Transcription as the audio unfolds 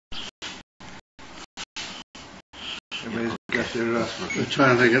Everybody's got their rest. We're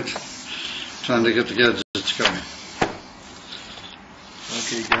trying to get the gadgets going.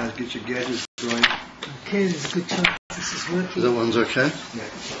 Okay, guys, get your gadgets going. Okay, there's a good chance this is working. That one's okay?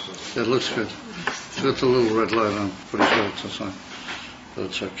 Yeah. It looks good. It's got the little red light on. Pretty sure it's the same. But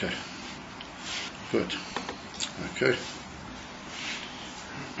it's okay. Good. Okay.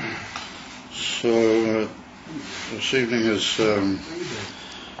 So this evening is today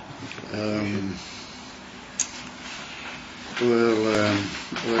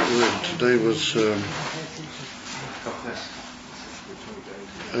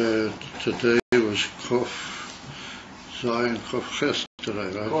was Kof Zion Kof Ches today,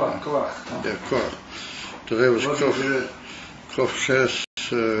 right? Koach. Yeah, Koach. Today was Kof Ches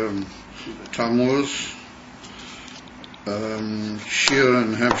Tamuz. Shir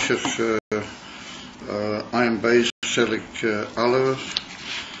and Hamshich Ayin Beis Chelik Aleph.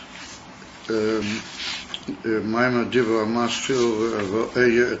 Maima Diva Maschil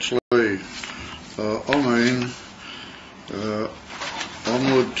V'Eya Etzloi Omein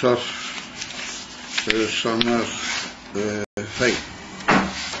Omud Taf Samach Hey.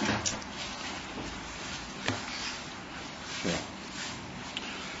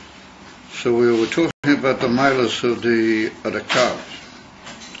 So we were talking about the milas of the calf,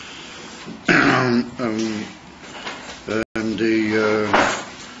 and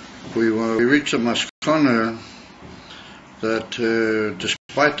we reached a maskana that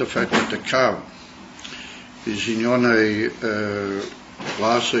despite the fact that the calf is in yone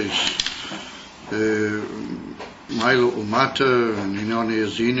classes milo umata and in yone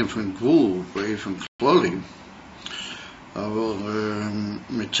is in from gvul, even kloli,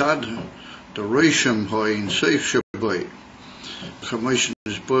 mitzad the Risham Ayin safe shabai. Commission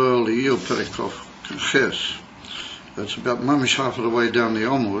is boiled the eel perikov ches. That's about mamish half of the way down the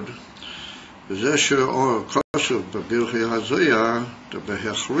Omud. Zesha or Kosov Babirchi Hazaya, the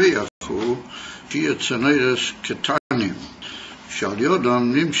Behechriachu, Gia Tzanedas Ketanim, Shal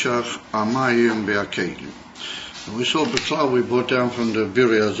Yodam Nimshach Amayim Beakelim. And we saw Bekla we brought down from the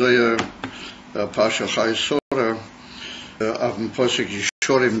Biri Hazaya, Pasha Chai Sora, Avim Posik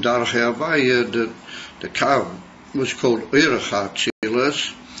Yishorim Darche Avaya, that the cow was called Eirachat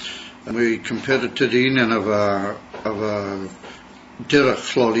Tzilas, and we compared it to the Indian of a Derech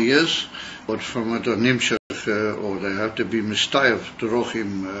Chlolias, but from a Nimshach, or they have to be Mistayev,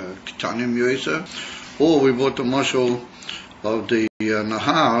 Derochim Ketanim Yoisa, or we brought the muscle of the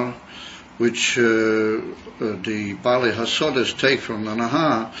Nahar, which the Bali Hasodas take from the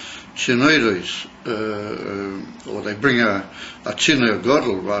Nahar, Chinoides, or they bring a Chinoy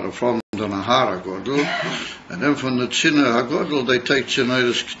Godel rather from the Nahara Godel, and then from the Chinoy Godel they take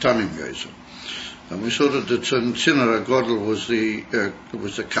Chinoides Ketanim Yoisa. And we saw that the Chinoy Godel was the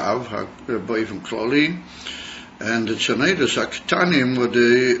Kav, Boivim Kloli, and the Chinoides Ketanim were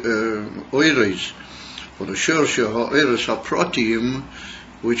the Oiris, or the Shersha Oiris Haprotiim,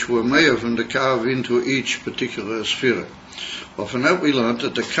 which were made from the Kav into each particular sphere. Well, from that we learned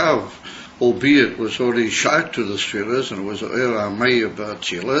that the Kav, albeit was already sharp to the spheres, and it was Eira Meir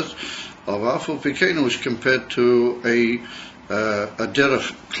Ba'atzilas, of Afal Pekenu was compared to a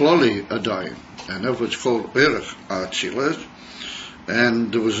Derech Kloli Adayim, and that was called Erech Atzilas,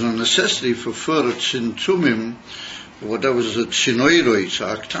 and there was a necessity for further Tzimtzumim, what that was the Tzinoirois,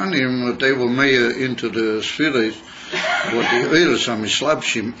 Aktanim, they were made into the spheres, what the Eiros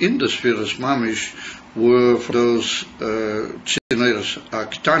HaMislabshim in the spheres Mamish were for those Tzinoiros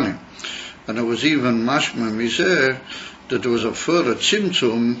Aktanim. And it was even mashma mizeh that there was a further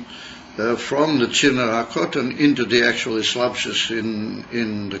tzimtzum from the Tzinoir HaKotan into the actual Islabshis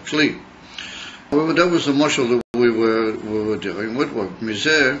in the Kli. However, that was the mashal that we were dealing with. What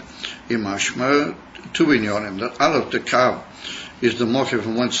mizeh imashma two inyonim, that out of the Kav is the mochi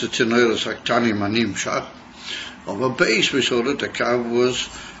from whence the Tzinoiros Aktanim Anim Shach. Of a base we saw that the Kav was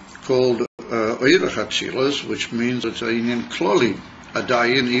called Eirachat Tzilas, which means it's Ayin Kloli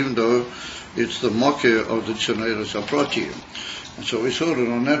Adayin, even though it's the mocker of the Tzinoiros Haprotiim. And so we saw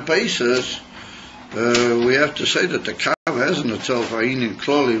that on that basis, we have to say that the Kav has in itself Ayin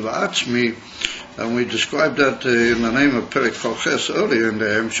Kloli V'atzmi, and we described that in the name of Perik Choches earlier in the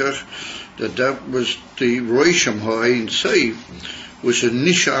Hemshech, that was the Roisham Ha'ayin Sei, was a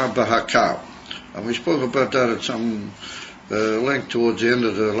Nisha B'Hakav. And we spoke about that at some length towards the end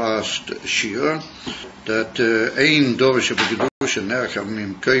of the last shir, that Ayin Dorish B'Kedusha Nerchav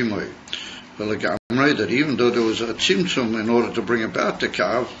Mim Keimoi, that even though there was a tzimtzum in order to bring about the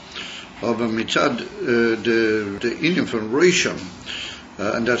Kav, of a mitzad, the Indian from Rishon,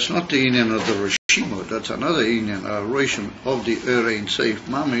 and that's not the Indian of the Rishimo, that's another Indian, Rishon of the Erein Seif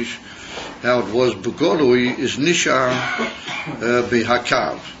Mamish, how it was begolui is nishar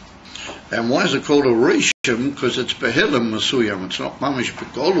bihakav. And why is it called a reshim? Because it's behelim masuyam. It's not mamish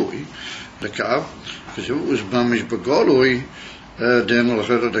begolui, the kav. Because if it was mamish begolui, then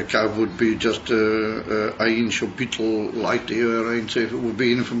the kav would be just ayin shobitel like the Ayin Seif. It would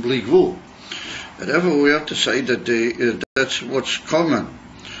be in from bligvul. Therefore, we have to say that that's what's common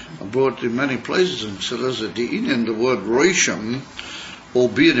about in many places in Chassidus. That the word reshim,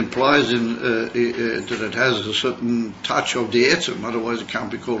 albeit implies that it has a certain touch of the etzem, otherwise it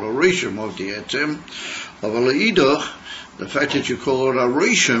can't be called a reshim of the etzem. Of the fact that you call it a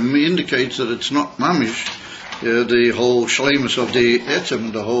reshim indicates that it's not mamish, the whole shlemus of the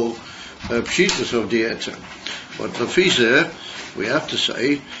etzem, the whole pshitas of the etzem. But lefizeh, we have to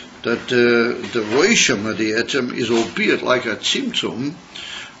say that the reshim of the etzem is albeit like a tzimtzum,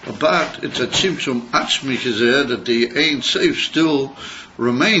 but it's a tzimtzum atzmi kizeh, that the Ayin Seif still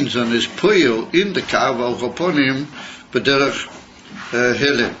remains and is poil in the kav al chaponim b'derech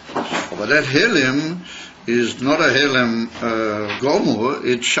helim. But that helim is not a helim gomor,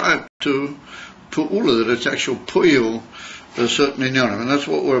 it's sharp to pu'ula, that it's actual poil a certain inyanim. And that's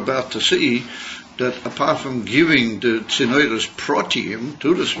what we're about to see, that apart from giving the tzinoiras protein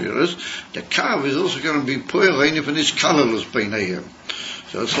to the spheres, the kav is also going to be poil even if it is colorless beinayim.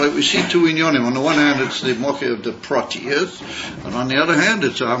 So it's like we see two inyonim. On the one hand, it's the mocha of the proteas, and on the other hand,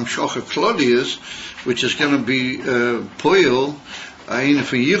 it's hamshocha klodias, which is going to be poil ayin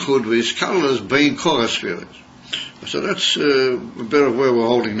for yichud with his colors bein koraspheres. So that's a bit of where we're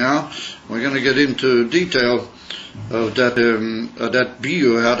holding now. We're going to get into detail of that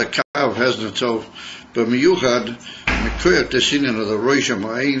biur, how the kav has itself, but miyuchad mekuyat desinian of the rosham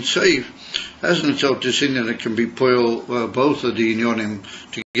Ayin Seif has itself desinian that can be poil both of the inyonim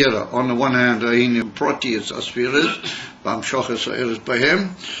together. On the one hand, ayin proteas aspheres, v'amshochas ha'eres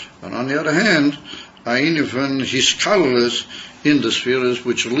behem, and on the other hand, ayin from his colors in the spheres,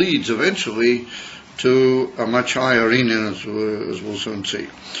 which leads eventually to a much higher inyan, as we'll soon see.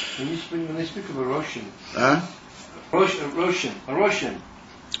 When they speak of a roshan, a roshan,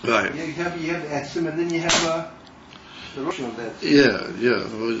 right? You have the etzem, and then you have the roshan of that. Yeah.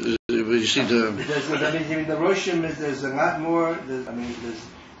 You see the. The roshan is there's a lot more. There's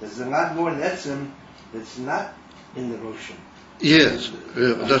a lot more in etzem that's not in the roshan. Yes,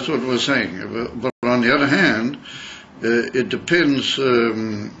 that's what we're saying. But on the other hand, it depends,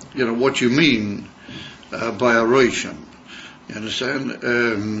 what you mean by a roshan. You understand?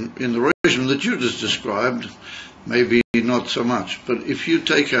 In the roshan that you just described, maybe not so much. But if you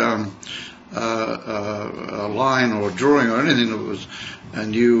take a line or a drawing or anything that was,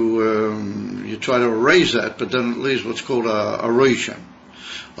 and you try to erase that, but then it leaves what's called a roshan.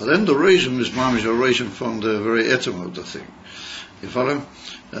 Well, then the roshan is mamish a roshan from the very etem of the thing. You follow?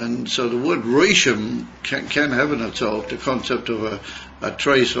 And so the word reshim can have in itself the concept of a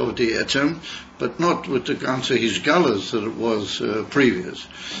trace of the etem, but not with the answer his galas that it was previous.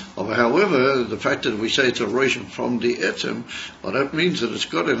 However, the fact that we say it's a reshim from the etem, well, that means that it's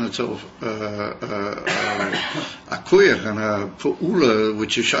got in itself a koyach and a pu'ula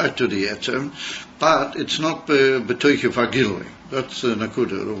which is shy to the etem, but it's not betoike fagilui. That's the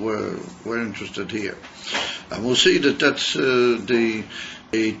nakuda that we're interested here. And we'll see that that's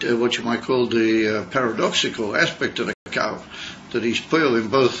what you might call the paradoxical aspect of the kav, that he's poil in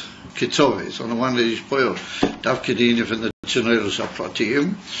both kitzoves. On the one hand, he's poil davkedin from the tzinoros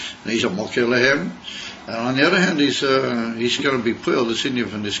apratim, and he's a mokir lehem. And on the other hand, he's going to be poil the sinew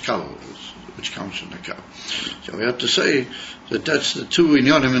from this color, which comes from the kav. So we have to say that that's the two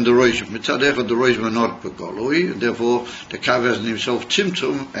inyonim in the roshim. Mitzad echad the roshim are not begolui, and therefore the kav has in himself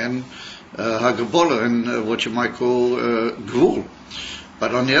tzimtzum and hagabola and what you might call gvul.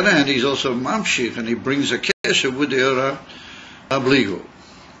 But on the other hand, he's also mamshich, and he brings a kesher with the other abligo.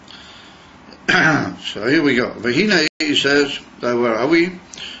 So here we go. V'hina, he says, where are we?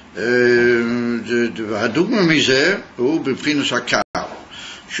 Hadugma mizeh hu b'pinus hakav,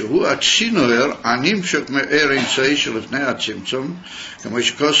 שהוא הצינור הנמשך מארין סי שלפני הצמצום, כמו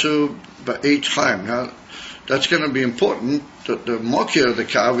שכוסו בעת חיים. Now, that's going to be important, that the mokir of the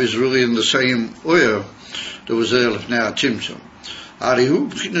kav is really in the same oil that was there לפני הצמצום. הרי הוא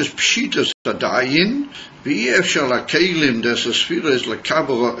מבחינת פשיטת הדין, ואי אפשר לקהילים דס הספירס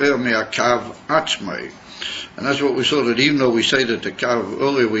לקבל האר מהקו עצמי. And that's what we saw, that even though we say that the kav,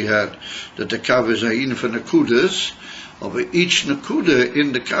 earlier we had, that the kav is an even for nakudas, but each nakuda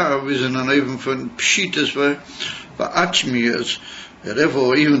in the kav is an even for pshitas, for achmiyas,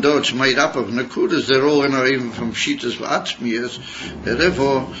 Therefore, even though it's made up of Nakudas, they're all in even from Shitas V'atzmiyas.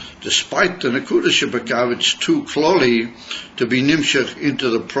 Therefore, despite the Nakudas Shebakav, it's too kloli to be nimshach into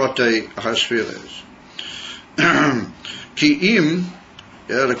the Prote HaSfiras. Ki im,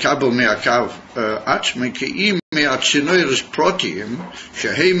 the Kabel Me'akav Atzmi, ki im me'atzinoiris Proteim,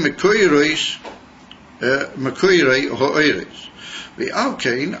 shehei mekoirei ha'oiris. Ve'al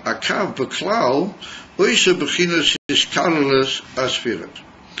kein, akav b'klal, oisa b'chinas hiskalelus asfirat.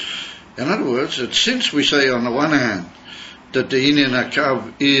 In other words, that since we say on the one hand that the Inyan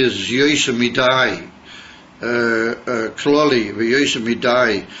Akav is Yoisa Midai, Kloli, Yoisa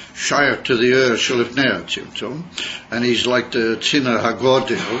Midai, Shire to the Ur Shalifnei Tzimtzum, and he's like the Tzina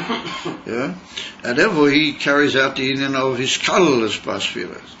Hagodil, yeah, and therefore he carries out the Inyan of his Kalelus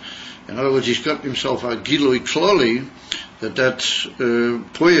Basfirat. In other words, he's got himself a Gilui Kloli, that's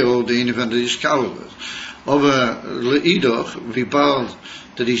Poyel, the Inyan of his Kalelus. Over Leidoch, Vibal,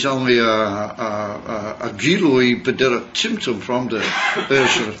 that he's only a Gilui Bederat Tzimtzum from the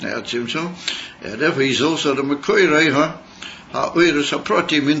Shalifnei Tzimtzum, and therefore he's also the Mekoirei HaOiris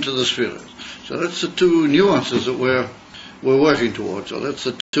HaProtim into the Spirit. So that's the two nuances that we're working towards. So that's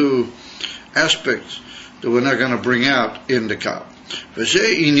the two aspects that we're not going to bring out in the Kav.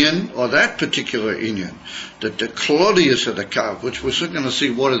 V'zeh Inyan, or that particular Inyan, that the Klodius of the Kav, which we're soon going to see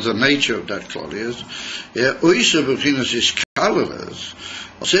what is the nature of that Klodius, Oisa B'chinas is Kalalas,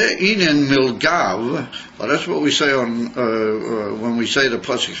 Zeh Inyan Milgav, or that's what we say on, when we say the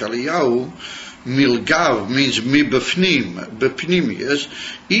Pasuk Eliyahu, Milgav means mi bepnimius,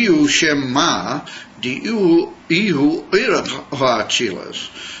 iu shem ma, di iu irach ha'achilas,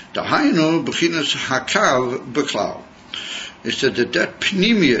 dahainu b'chinas hakav b'klau. It said that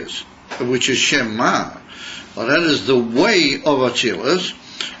pnimius, which is shem ma, or that is the way of achilas,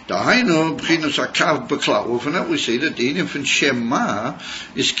 dahainu b'chinas hakav b'klau. Well, from that we see that the infant shem ma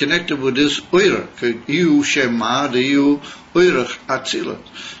is connected with this oirach, iu shem ma, the iu oirach achilas.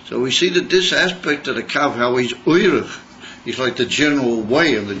 So we see that this aspect of the Kav, how he's oirach, he's like the general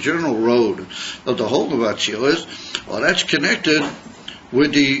way and the general road of the whole of Achilas. Well, that's connected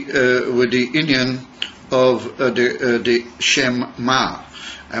with the Inyan of the Shem Ma,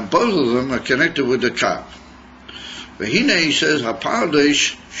 and both of them are connected with the Kav. V'hine, he says,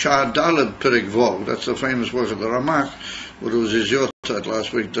 Hapardesh Sha'adalad Perek Vov. That's the famous work of the Ramak, what was his Yotzat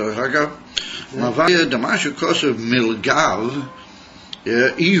last week, the Hagav. Mavaya Damashu Kosev Milgav.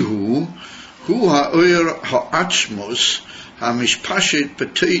 Ihu, hu ha'oir ha'atzmos ha'mishpashit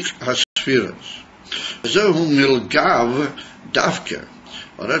b'teich ha'sfiras. Zehu milgav davke.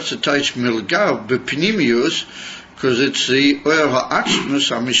 Well, that's the taich milgav b'pnimius, because it's the oir ha'atzmos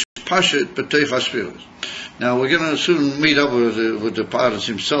ha'mishpashit b'teich ha'sfiras. Now we're going to soon meet up with the Pardes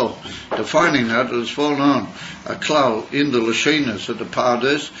himself, defining that as well known, a klal in the Lashonos of the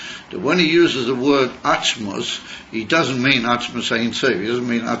Pardes, that when he uses the word atzmos, he doesn't mean atzmos ein sev, he doesn't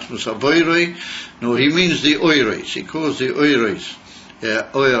mean atzmos avoirei, no, he means the oires. He calls the oires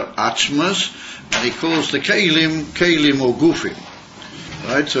oir atzmos, and he calls the kelim or gufim.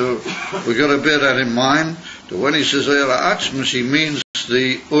 Right, so we've got to bear that in mind, that when he says oir atzmos, he means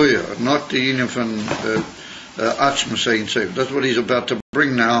the oir, not the infant Atzmos Ein Sev. That's what he's about to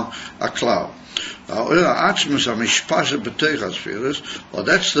bring now, a cloud. Atzmos HaMishpashet B'teich HaSfiras, well,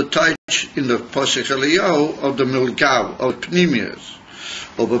 that's the touch in the Pasuk Eliyahu of the Milgav, of Pnimius.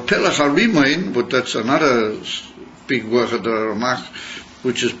 Or B'Pelach HaRimain, but that's another big work of the Ramak,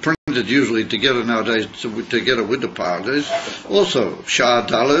 which is printed usually together nowadays, together with the Pardes. Also, Shah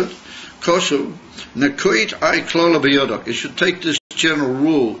Daled, Kosu, Nekoit Ai Klola B'Yodak. You should take this general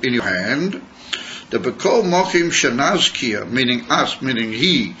rule in your hand. The Bekol Mochim Shanazkia, meaning us, meaning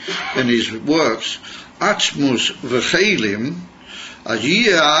he, in his works, Atzmus V'chelim,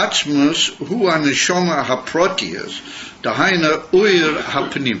 Ajiyah Atzmus Hu Anishoma HaProtias, Dahaina Uir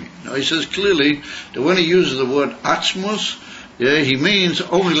HaPnimi. Now he says clearly that when he uses the word Atzmus, he means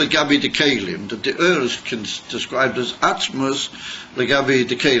only Legabi de Kelim, that the Ur is described as Atzmus Legabi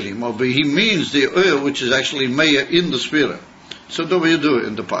de Kelim, or he means the Ur which is actually Meya in the Spirit. So the way you do it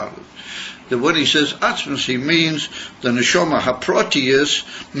in the Parlet. That when he says Atzmos, he means the Neshama HaProtius,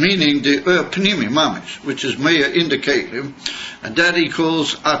 meaning the Pnimi Mamish, which is Meya in the Kelim, and that he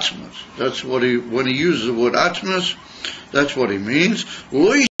calls Atzmos. That's what when he uses the word Atzmos, that's what he means.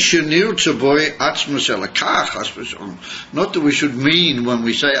 Not that we should mean when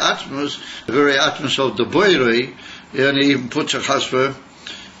we say Atzmos, the very Atzmos of the Boirei, and he even puts a chasva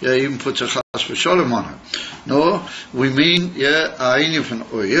even puts a chas v'sholem on it. No, we mean, Ayin von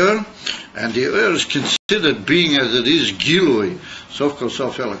Oyer, and the Oyer is considered being as it is Gilui, Sof Kol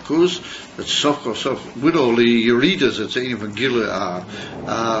Sof Elakus, that's Sof Kol Sof, with all the Yeridas, it's Ayin von Gilui,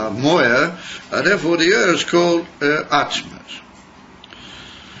 Moyer, and therefore the Oyer is called Atzmas.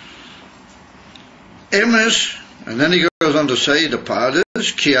 Emes, and then he goes on to say the part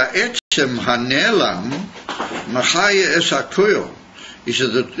is, Ki ha'etzem hanelam machaya es hakoil. He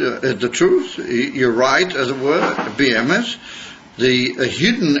said that the truth, you're right, as it were, BMS. The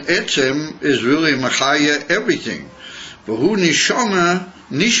hidden etzem is really machaya everything. V'hu nishoma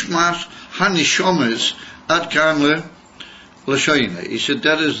nishmas hanishomas ad kan l'shoyne. He said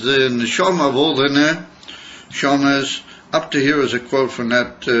that is the nishoma of all the neshomas. Up to here is a quote from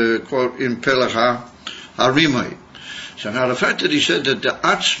that quote in Pelach HaRimai. So now the fact that he said that the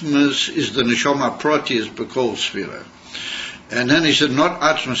atzmas is the neshama prati is b'kol sfira. And then he said, not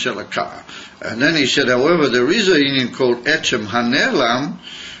atzmas elakah. And then he said, however, there is a union called etzem hanelam,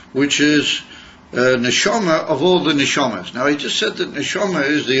 which is neshama of all the neshamas. Now he just said that neshama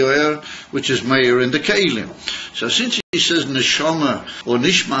is the oyer which is meir in the kelim. So since he says neshama or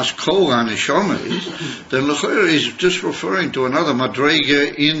nishmas kol neshamas, then l'choyer is just referring to another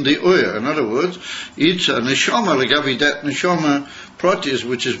madrega in the oyer. In other words, it's a neshama legavi that neshama protis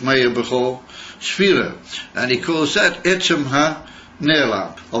which is meir b'chol sfira, and he calls that etzem ha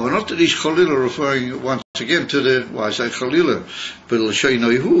ne'elam. Oh, not that he's chalila referring once again to the, why I say chalila, but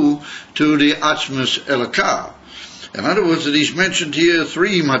l'sheinoihu, to the atzmas elakah. In other words, that he's mentioned here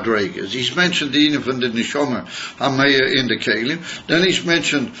three madregas. He's mentioned the inif and the neshama hameya in the kelim. Then he's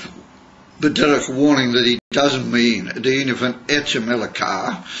mentioned the derech warning that he doesn't mean the inif and etzem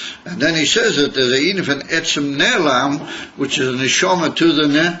elakah. And then he says that there's a inif and etzem ne'elam, which is a neshama to the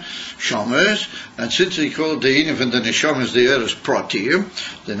neshamas. And since he called the inif and the neshamas the eres pratim,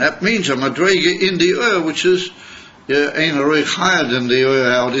 then that means a madrega in the which is ein aroi higher than the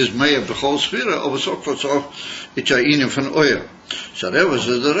oyer, how it is meir b'chol sfira, of a sokosof, it's a inif and oyer. So there was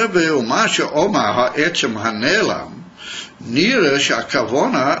the Rebbe Umasha Omar ha'etzem hanelam, nira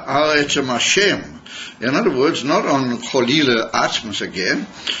sha'kavona ha'etzem Hashem. In other words, not on cholila atzmas again,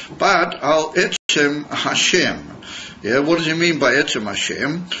 but al etzem Hashem. Yeah, what does he mean by etzem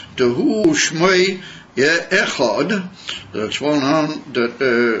Hashem? Dehu shmoi echad. That's well known that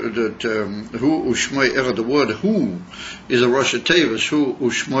hu ushmoi echad. The word hu is a Rosh Tevis. Hu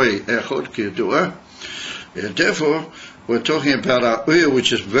ushmoi echad kiyadua. Therefore, we're talking about our oyer,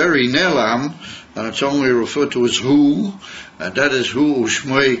 which is very nelam, and it's only referred to as hu, and that is hu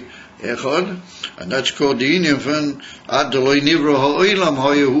ushmoi echad, and that's called the inyan ad deloi nivra ha'olam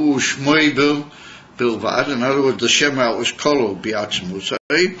ha'yehu ushmoi bilvad. In other words, the Shema was kolo biatzmus.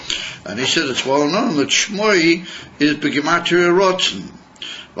 And he said it's well known that shmoi is begematria rotzen.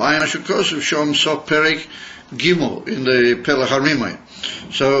 V'ayin hashukos of shom sof perik gimel in the Pelach HaRimai.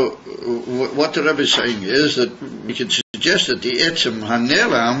 So what the Rebbe is saying is that we can suggest that the etzem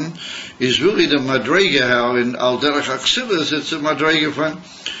hanelam is really the madrega, how in al derech hachsilas it's a madrega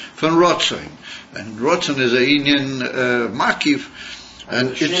from rotzen. And rotzen is a inyan makif,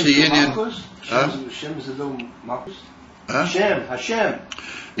 and it's the inyan. Hashem is a little Marcus? Hashem.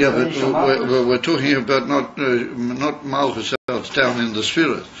 Yeah, but we're talking about not Malchus, how it's down in the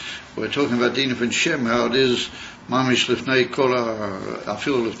spirit. We're talking about the Inif and Shem, how it is Mamish Lifnei Kola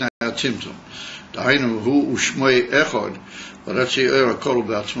Afil Lifnei Atzimtzum. Dainu Hu Ushmoi Echod, but that's the Eira Kol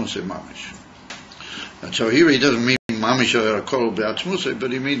Be'atzmusei Mamish. And so here he doesn't mean Mamish Eira Kol Be'atzmusei,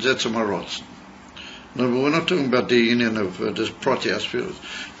 but he means that's a Marotz. No, but we're not talking about the union of this Proteas spirit.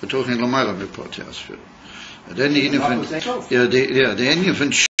 We're talking Lamaila with Proteas spirit. And then the Inif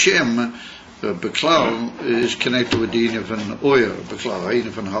and Shem Beklau is connected with the Inif and Oyer Beklau,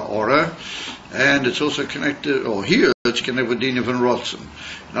 Inif and Ha'ora, and it's also connected, or here it's connected with the Inif and Rotzen.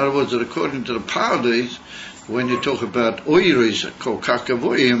 In other words, that according to the Pardes, when you talk about Oyeris called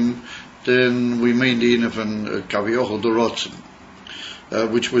Kakavoyim, then we mean the Inif and Kaviochel the Rotzen.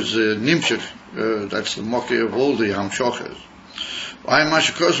 Which was Nimshach, that's the Moki of all the Hamshochas. I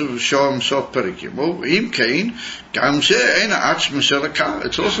must cause of Shom Sof Perikim. Oh, Im Kain, Gamse, Aina Atzmas Elakah.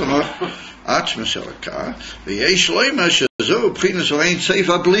 It's also not Atzmas Elakah. The Yesh Leima Shazo, Prinas Ayin Seif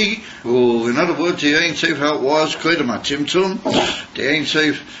Abli. Well, in other words, the Ayin Seif how it was, Koidam Atzimtzum. The Ayin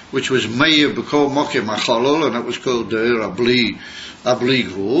Seif, which was Meir B'kol Moki Machalol, and that was called the Abli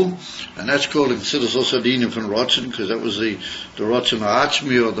Gvul, and that's called in Siddur also the Inif and Rotzen, because that was the Rotzen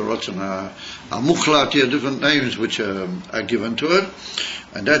HaAtzmi or the Rotzen HaMuchlat, different names which are given to it,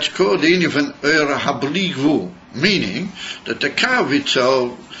 and that's called the Inif and Abli Gvul, meaning that the Kav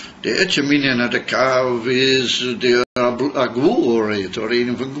itself, the Etzeminian of the Kav is the Gvul already, it's already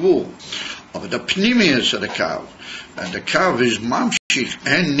in von Gvul. Aber der Pnimius of the Kav, and the Kav is Mamshich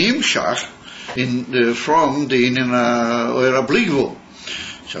and Nimshach from the Indian or Bligvul.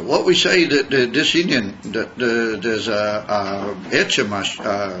 So what we say that this Indian, that there's a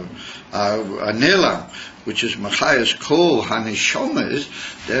Nela, which is Machias Kol Hanishomes,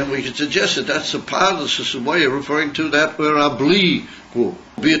 then we can suggest that that's the parlous way of referring to that where a Bli Gvul,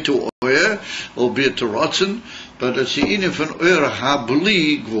 be it to Oyer or be it to Rotzen. But it's the inyan van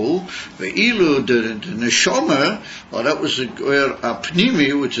ha-bli gvul, ve'ilu the neshama, well that was the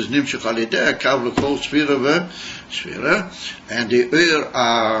pnimi, which is nimshach alideh, kav l'kol sfira, and the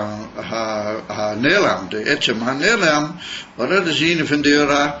ha-nelam, the etzem ha-nelam, well that is the inyan van the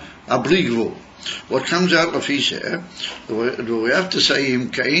ha-bli gvul. What comes out of his here, we have to say in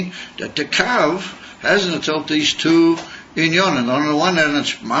Cain, that the kav has in itself these two inyonim. On the one hand,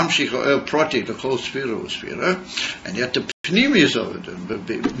 it's mamshich or proti, the whole sphera, and yet the pnimius of it,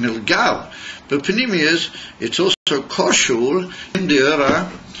 milgav. But pnimius, it's also koshul in the era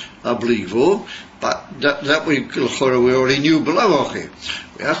abligvo, but that we already knew below. We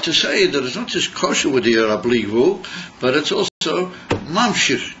have to say that it's not just koshul with the era abligvo, but it's also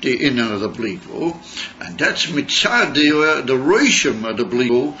mamshich the inyan of the bligvo, and that's mitzad the roishim of the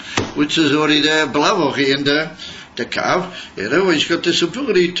bligvo, which is already there below in the Kav. He's got this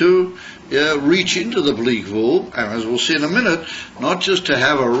ability to reach into the Bligvul, and as we'll see in a minute, not just to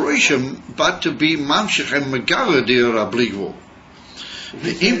have a Rishim, but to be Mamshech and Megara dir a Bligvul.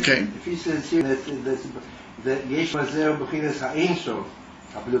 If he says here that Yesh Mazer B'chinas Ha'Ein Sof,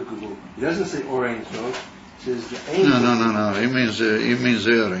 a Bligvul, he doesn't say or Ein Sof, he says the Ein Sof. No, he means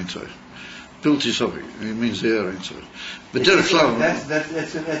the Ein Sof. Pilti Sofi, he means the Ein Sof. But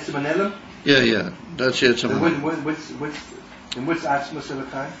that's an element? Yeah, that's it. And what's Atzmas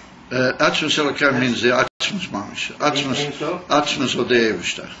Elikai? Atzmas Elikai means the Atzmas Mamish. Atzmas or the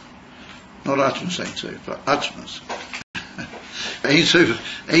Eivishter. Not Atzmas Ein Sof, but Atzmas. Ein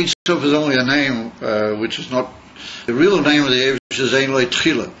Sof is only a name which is not. The real name of the Eivishter is Ein Loi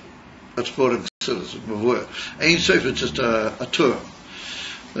Tchila. That's what it considers a word. Ein Sof is just a term.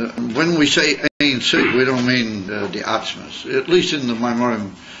 When we say Ein Sof, we don't mean the Atzmas. At least in the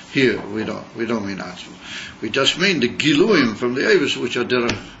Maimorim here, we don't mean Atzmas. We just mean the Giluim from the Avis, which are der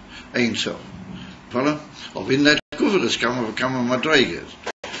Ein Sof. Follow? Or in that Kuvelis come Madregas.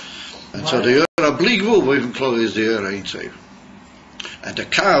 And so the Ura Bligvul, even closer is the Ura Ein Sof. And the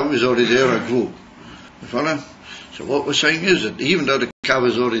Kav is already the Ura Gvul. Follow? So what we're saying is that even though the Kav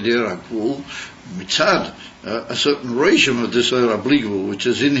is already the Ura Gvul, mitzad a certain regime of this Ura Bligvul, which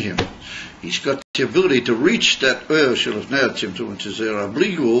is in him, he's got the ability to reach that Shel Ne'atzim, which is Ura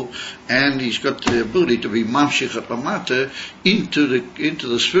Bligvul, and he's got the ability to be Mamshich at Lamata into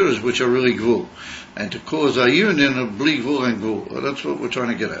the spheres which are really Gvul, and to cause a union of Bligvul and Gvul. Well, that's what we're trying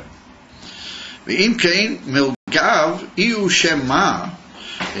to get at. V'im kein milgav iu shema.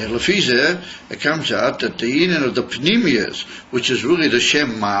 It comes out that the union of the pnimius, which is really the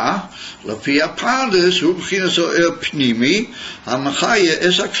Shema, Lapia Pardes, who beginners are pnimi, Hamachaya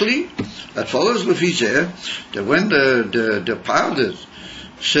is actually, that follows Lefizeh, that when the Pardes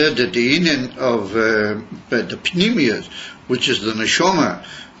said that the union of the pnimius, which is the Neshoma,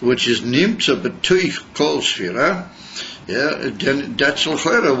 which is Nimtza Betuich Kol Sphira, then that's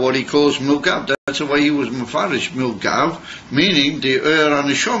what he calls Milgav. That's the way he was Mefarish Milgav, meaning the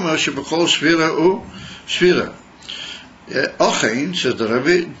Neshoma Shebechol Sphira U Sphira. Ayin, says the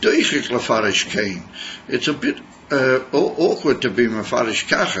Rebbe, Deichik Lefarish Kain. It's a bit awkward to be Mefarish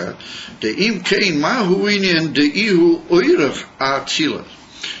Kacha. The Im Kain Mahuini and the Ihu Oirach Atzilas.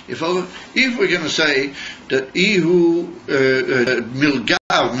 If we're going to say that Ihu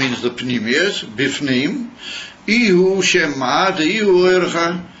Milgav means the Pnimius, Bifnim, Ihu Shema, the Ihu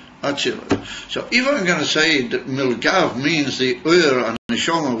Oirach Atzilas. So if I'm going to say that Milgav means the Ur and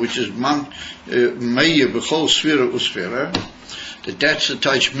Neshoma, which is Meir B'chol Sphira Usphira, that's the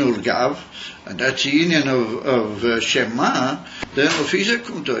Taich Milgav, and that's the union of Shema, then Lefizeh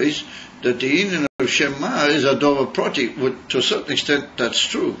Kumtois, that the union of Shema is a Dover Proti. To a certain extent that's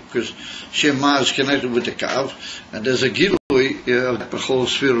true, because Shema is connected with the Kav, and there's a Gilui of B'chol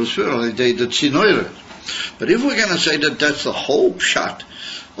Sphira Usphira, the Tzinoiret. But if we're going to say that that's the whole pshat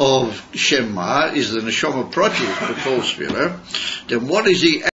of Shema, is the Neshama Proti, the Kol Sphira, then what does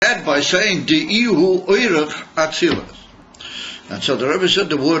he add by saying De'ihu Oirach Atzilas? And so the Rebbe said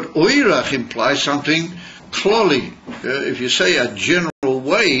the word Oirach implies something kloli. If you say a general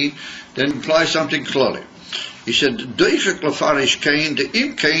way, then implies something kloli. He said, "Doifek lefarish kain de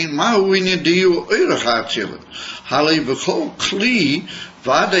im kain mahu inyan diu oirach hatzila. Halei b'chol kli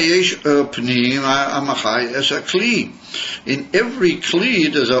vada yesh pnim amachai as a kli. In every kli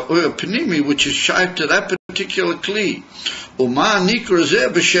there's a pnimi which is shaped to that particular kli. Uma nikra zeh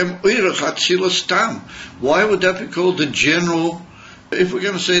b'shem oirach hatzila stam. Why would that be called the general? If we're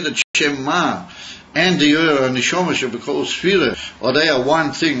going to say that Shema and the and the Neshama should be called Sfira, or they are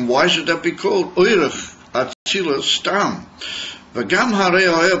one thing, why should that be called Oirach Atzila Stam? V'gam harei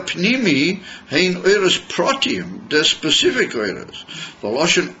oir pnimi hein oiras protium, the specific oiras.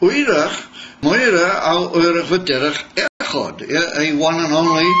 V'loshen oirach moira al oirach v'derech echad, a one and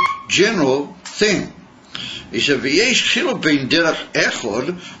only general thing. He said, "V'yesh chiluk bein derech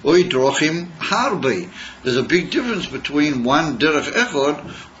echad oy drochim harbe." There's a big difference between one derech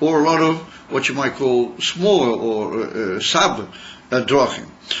echad or a lot of what you might call small or sub drochim.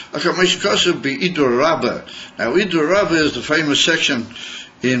 Idra Rabbah. Now, Idra Rabbah is the famous section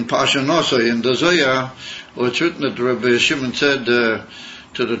in Parsha Nosa in the Zohar, where it's written that Rabbi Shimon said to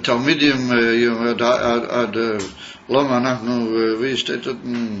the Talmidim, Lama Nachnu V'Yistetet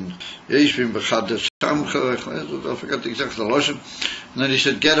Yeshvim B'Chad Samcha. I forgot the exact lotion. And then he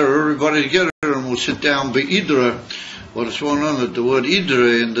said, "Gather everybody together, and we'll sit down Be'idra." What is going on that the word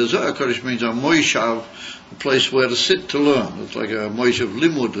Idra in the Zohar Kodesh means a moishav, a place where to sit to learn. It's like a moishav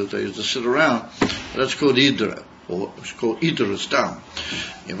limud that they used to sit around. That's called Idra, or it's called Idra Stam.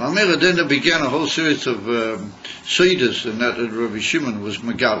 In Mamela then there began a whole series of Seidas, and that Rabbi Shimon was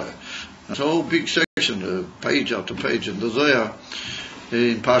Megala. It's a whole big section, page after page in the Zohar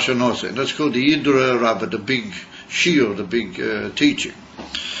in Parsha Nosa, and that's called the Idra Rabbah, the big shiur, the big teaching.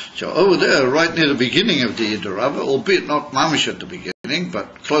 So over there, right near the beginning of the Idra Rabbah, albeit not mamish at the beginning,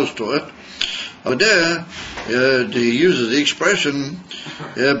 but close to it, over there, he uses the expression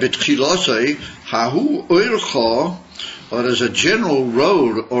 "betchilosei hahu oircha," or as a general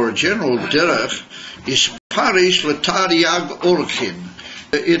road or a general derech is parish letariag orchin.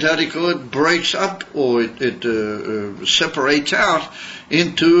 It breaks up, or it separates out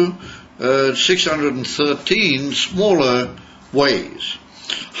into 613 smaller ways.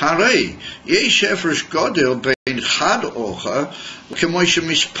 Harei yesh hefresh godel bein chad ocha k'mo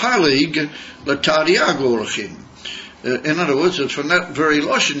shemispalig letariag orchin. In other words, it's from that very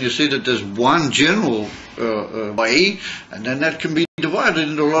lashon you see that there's one general way, and then that can be divided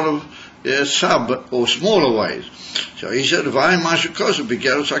into a lot of sub or smaller ways. So he said, "V'ayin mashakosa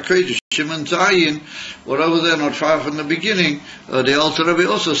begeros hakodesh Shimon Ayin." What over there, not far from the beginning, the Alter Rebbe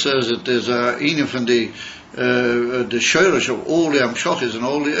also says that there's a Ayin from the shorish of all the amshachis and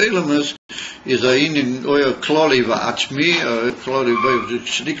all the elamas is a Ayin oya kloli va'atzmi, kloli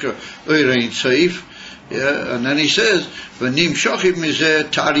v'shnikra oirein seif. Yeah, and then he says, "V'nim shachim mizeh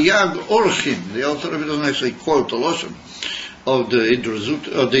tariag orchin." The Alter Rebbe doesn't actually quote the lashon of the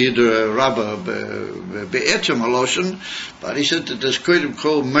Idra Rabbah be'etzem haloshen, but he said that there's kodim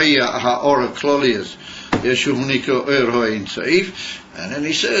called meya ha'ora klolias yeshuhunika oir ha'in seif, and then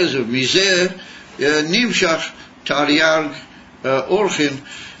he says of mizeh nimshach tariag orchin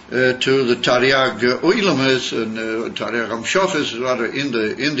to the tariag oilamas and tariag amshachas rather in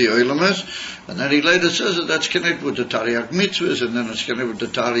the oilamas, and then he later says that that's connected with the tariag mitzvahs, and then it's connected with the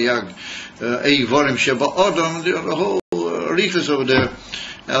tariag eivorim sheba adam, the whole riches over there.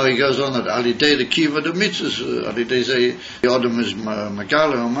 Now he goes on that alidei the kiva the mitzvahs, alidei say the adam is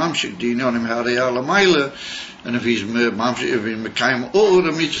magala or mamshik dinonim harei alamayla, and if he's mamshik, if he's mekayim all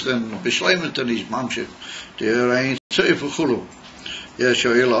the mitzvahs, then b'shleimus, then he's mamshik the rein seif chulu. Yeah,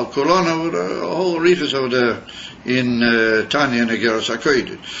 Shoel al Korana, with a whole riches over there in Tanya and Ageros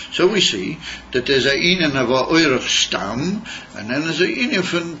HaKodesh. So we see that there's a inyan of a oirach stam, and then there's a inyan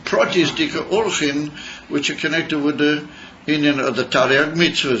from protis dika orchin, which are connected with the inyan of the Tariag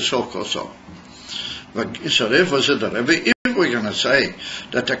mitzvah, so. So therefore said the Rebbe, if we're going to say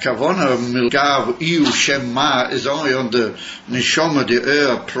that the kavana milgav iu shema is only on the neshama,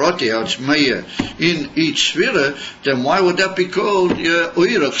 the proti, it's meya in each sphere, then why would that be called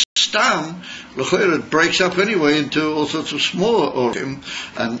oirach stam? It breaks up anyway into all sorts of small orchim,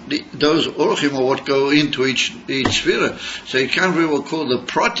 and those orchim are what go into each sphere. So you can't very well call the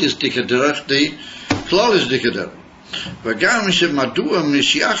protis dikaderach the klolis dikaderach. V'gam shemadua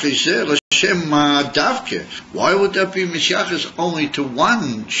mishyachis Shema davke. Why would that be mishyachis only to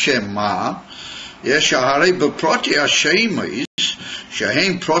one Shema? Yes, shaharei beproti hashemis,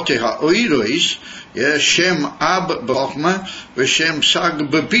 shehem proti haoirois, yes, Shem ab b'chokma, v'Shem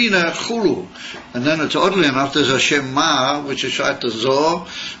sag b'bina chulu. And then it's oddly enough, there's a Shema, which is right to Zohar,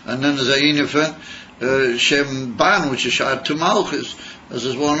 and then there's a Inifan, Shem Ban, which is Shad to Malchus, as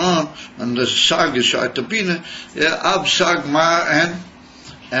is one on, and the Sag is Shad to Bina, Ab, Sag, Ma,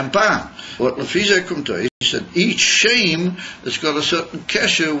 and Ban. What Lefiza come to, he said each shame has got a certain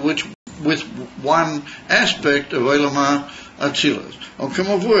kesher with one aspect of Elamah Atzilas. Come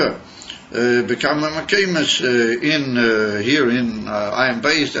over. Become a Makemas here in Ayin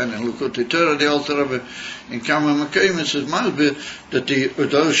Beis and in Lukutei Torah, the Alter Rebbe in Kama Makemas is Malbir that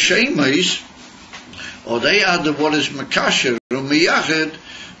those shemis, or they are what is Makasher or Miyached,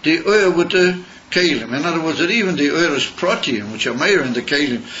 the oil with the Kalim. In other words, that even the oil's protein, which are made in the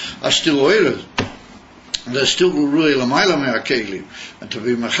Kalim, are still oilers. They're still Ru'ei L'mayla Me'ar Kalim. And to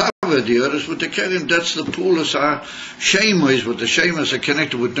be Machaber the others with the Kalim, that's the Pulas are Shemas, but the Shemas are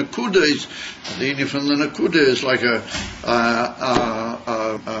connected with Nakudas. The Indian from the Nakuda is like how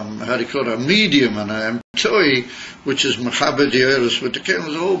do you call it, a medium and a toy, which is Machaber the others with the Kalim.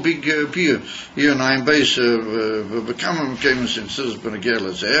 It's a whole big beer. Here in Ayin Beis, Bekama Mekamas in Sis Benegel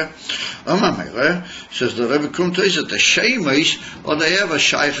is there. Amamele says the Rebbe Kumtes that the Shemas, or they have a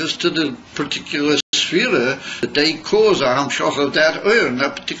shaykhs to the particular sphere that they cause a hamshach of that oil in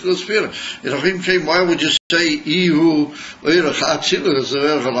that particular sphere. Why would you say Ihu oil chatzilus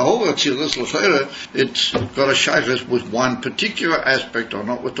or the whole chatzilus? It's got a shaykhs with one particular aspect or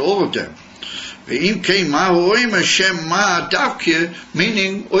not with all of them. Ve'im came ma'oim Hashem ma'adavke,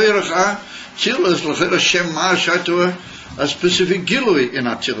 meaning oil chatzilus l'chera Hashem ma'ashat to a specific gilui in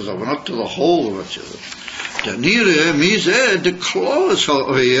Atzilus, but not to the whole of Atzilus. The nire mizeh the clause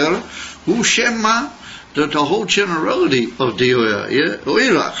oil who Shema, that the whole generality of the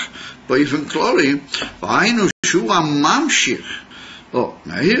oilach, but even chlorine, v'ainu shua mamshich. Oh,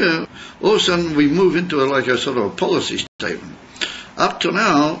 now here, all of a sudden we move into like a sort of a policy statement. Up to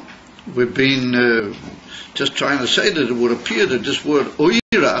now, we've been just trying to say that it would appear that this word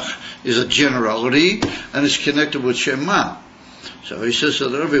oilach is a generality and it's connected with Shema. So he says to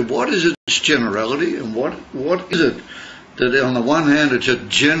the Rebbe, what is its generality and what is it that on the one hand it's a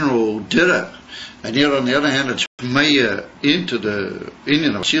general derech, and yet on the other hand it's meya into the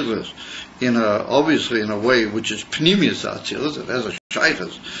Indian of Atzilus obviously in a way which is pnimius Atzilus, it has a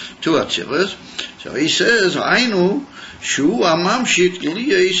shaykhs to Atzilus. So he says, Ainu shu amamshik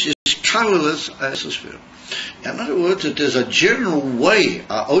liyais is colorless as a sphere. In other words, that there's a general way,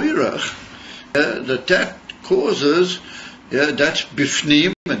 a oirach, that causes. That's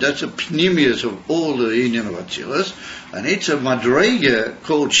bifnim, and that's a pnimius of all the Indian of Atzilus, and it's a madrega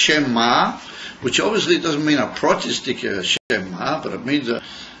called Shema, which obviously doesn't mean a protestic Shema, but it means a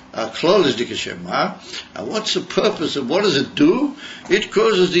klolistic Shema. And what's the purpose of what does it do? It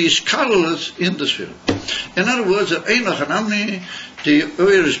causes these colorless in the sphere. In other words, the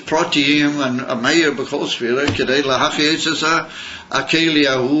oil is protein and a meir b'chol sphere, kedei lahachiyetz a keli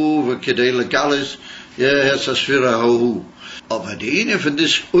ahu v'kedei legalis yes a sphere ahu. But the Indian from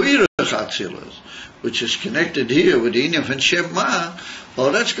this oirach Atzilus, which is connected here with the Indian from Shema,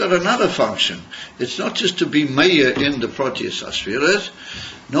 well, that's got another function. It's not just to be meir in the proteus aspheres.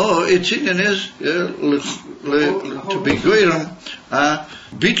 No, its Indian is to be goyim,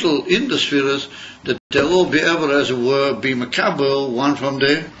 beetle in the spheres, that they'll all be able, as it were, be makabel one from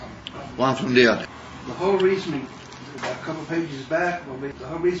the other. The whole reason, a couple pages back, the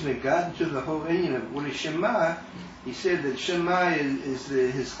whole reason we got into the whole Indian of what is Shema, he said that Shema is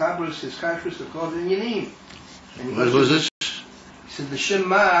his chabrus, his kashrus, are called Inyanim. What was this? He said the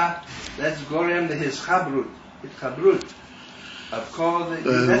Shema, that's gorem to his chabrut. I've called it.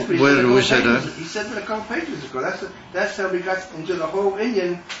 Where did we say that? He said that a couple pages ago. That's how we got into the whole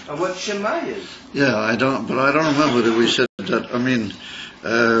Indian of what Shema is. Yeah, I don't remember that we said that. I mean,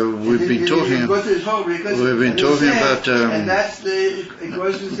 we've been talking about. And that's the. It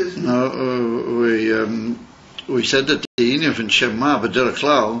goes into. No, we said that the Indian from Shema, but Derek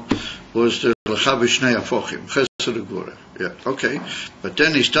Klau, was the L'chavish Shnei Afochim, Chesed Gura. Yeah, okay. But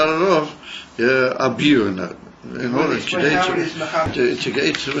then he started off Abir in that. In order to stay into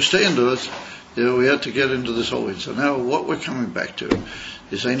it, we had to get into this whole thing. So now what we're coming back to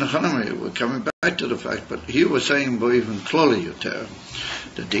is we're coming back to the fact, but here we're saying even Kloli Yoter,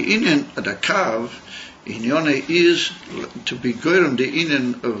 that the Indian, the Kav, in Yone is to be Goyim, the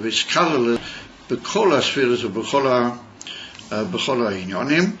Indian of his colorless, B'chola spheres of B'chola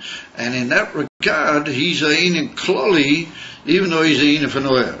Inyonim, and in that regard, he's a Indian Kloli, even though he's a Indian for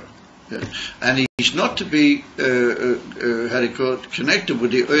Noer. And he's not to be connected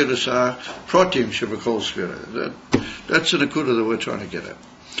with the Oirasa protein Shabakol sphere. That's the Nakuda that we're trying to get at.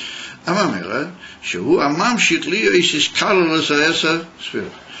 Amamela, Shehu Amamshik Liyos is colorless as a sphere.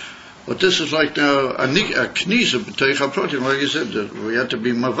 But this is like now a knisa b'teicha protein, like you said, that we had to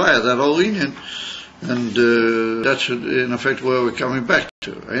be mavaya, that whole Indian, And that's in effect where we're coming back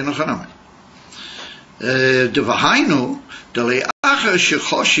to.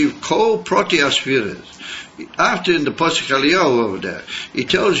 After in the Pasuk Eliyahu over there, he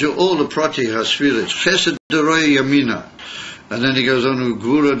tells you all the Prati Hasfiras, Chesed Derei Yamina, and then he goes on to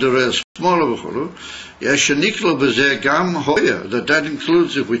Gvura Derei Smaller V'chulu. Yeshaniklo B'zeh Gam Hoya. That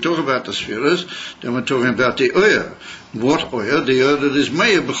includes, if we talk about the Sfiras, then we're talking about the Oya. What Oya? The Oya that is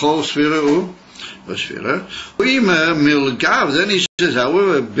Meir B'chol Sfira U. Sfira. Uima Milgav. Then he says,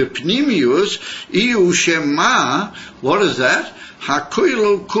 however, B'pnimius Iu Shema. What is that?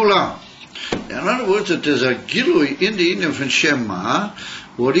 Hakoilu Kulam. In other words, that there's a gilui in the Indian from Shema,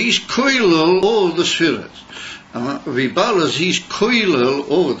 what he's koilul all the spheres. Vibalas, he's koilul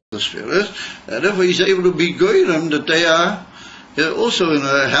all the spheres, and therefore he's able to be goyim that they are also in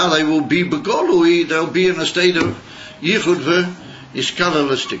how they will be begolui, they'll be in a state of yichud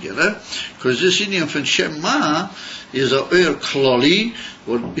v'iskalolus together, because this Indian from Shema is a kloli,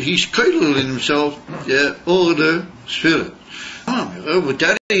 what he's koilul in himself, all the spheres. But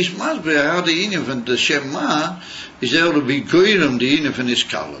that is must be how the Indian from the Shema is able to be goyim the Indian from his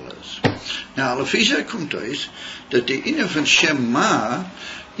colorless. Now, Lafisa Kumtois, that the Indian from Shema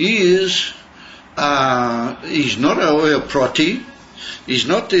is he's not a proti, he's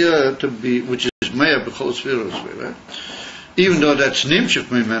not there to be, which is Meir B'chol Sfira, even though that's Nimshach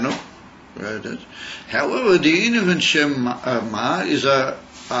Mimeno. Right? However, the Indian from Shema is a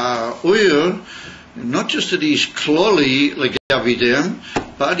oil. Not just that he's kloli legavidem,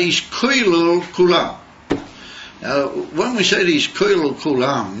 but he's koilul kulam. Now, when we say that he's koilul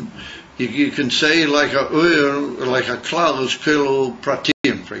kulam, you can say like a klal is koilul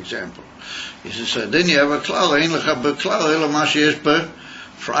pratim, for example. He says, so then you have a klal, ein lecha beklal ela ma sheyesh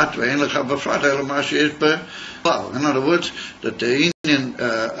befrat, ve'ein lecha befrat ela ma sheyesh beklal. In other words, that the Indian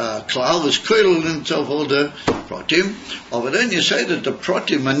klal is koilul in itself all the pratim. But then you say that the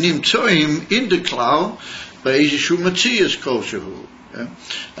pratim are nimtzoim in the klal be'ezishu matzias koshehu.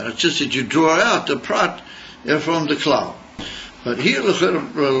 And it's just that you draw out the prat from the klal. But here,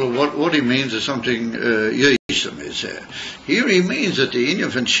 what he means is something Yisam is there. Here he means that the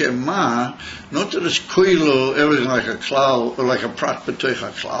Indian from Shema, not that it's koilo, everything like a klal, or like a prat b'toich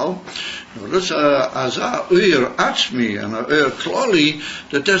a klal, no, that's a uir atzmi, and a uir kloli,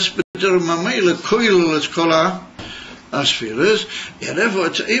 that's b'der mamela koilo, let's call a asfiras, and therefore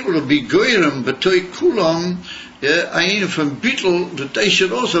it's able to be goyim b'toich kulam, Ayin from Beetle, that they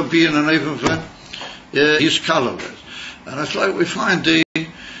should also be in an even from his colorless. And it's like we find the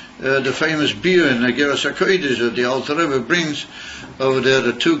famous beer in the Geras HaKodesh that the Alter Rebbe brings over there,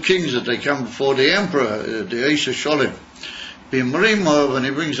 the two kings that they come before the emperor, the Eisha Sholim. Bimrimov, and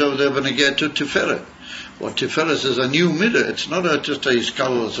he brings over there when they get to Tiferet. What Tiferet is a new midah. It's not just a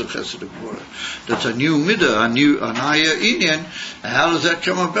colorless of Chesed Gvura. That's a new midah, an higher Inyan. And how does that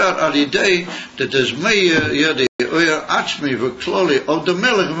come about? Adi day that there's Meir, the Oyer Atzmi v'Kloli of the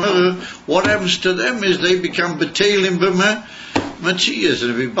Melech. What happens to them is they become betelim b'matzias,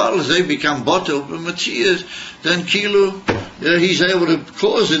 and if he battles, they become bottled b'matzias. Then Kilu, he's able to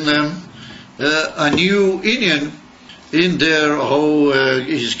cause in them a new Inyan in their whole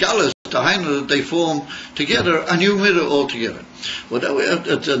his colors, the Hainu that they form together, a new midah altogether. Well,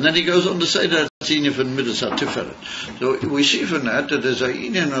 and then he goes on to say that it's Inyan from Midas HaTiferet. So we see from that there's a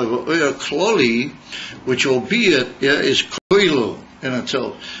Inyan of Oyer Kloli, which albeit is koilo in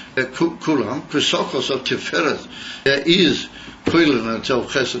itself, kulam, kusokos of Tiferet, is koilo in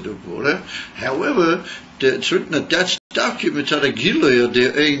itself, Chesed Gvura. However, it's written that that's document at a giloy of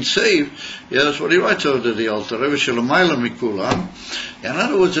the Ayin safe. That's what he writes over the Alter Rebbe, Shalamayla Mikulam. In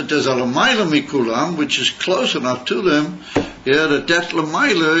other words, that there's a Lamayla Mikulam, which is close enough to them, that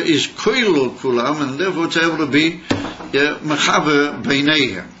Lamayla is Koilul Kulam, and therefore it's able to be Mechaber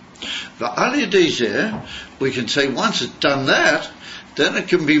Beineihem. The Ali Dezeh, we can say once it's done that, then it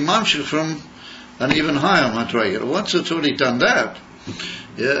can be mamshich from an even higher madrega. Once it's already done that,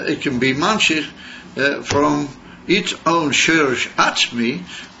 it can be mamshich from its own shirish atzmi,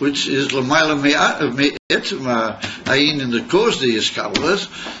 which is l'mayla me'etzma ayin in the cause the iskalas,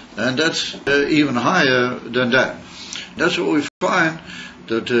 and that's even higher than that. That's what we find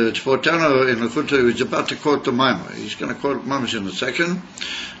that Tzportano in the Kutu is about to quote the Maimah. He's going to quote Mamish in a second.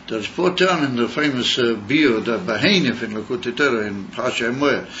 That Tzportano in the famous bio, the Behainif in the Kutitera in Pasha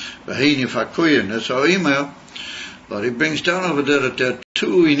Emoya, Behainif HaKoyen, that's our email. But he brings down over there that there are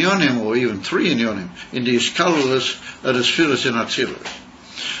two inyonim, or even three inyonim, in the Iskalulas at the Sphiras in Atzilus.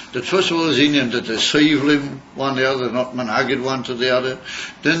 That first of all is Inyan that they're Seivlim, one the other, not Managid one to the other.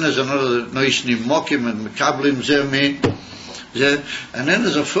 Then there's another Noishnim Mokim and Mekablim Zermi, And then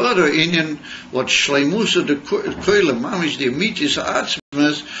there's a further Indian, what Shleimusa the Koile Mamish, the Amitis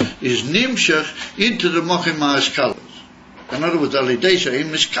Atzmas, is Nimshach into the Mochima Eskalas. In other words, Alidesha, in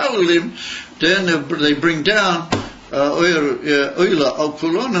Miskalalim, then they bring down Oila Al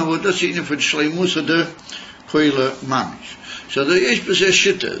Kulona, what does it mean for Shleimusa the Koile Mamish? So there is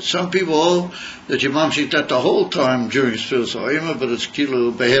shita. Some people hold that you mamshik that the whole time during Sfiras Ha'omer, but it's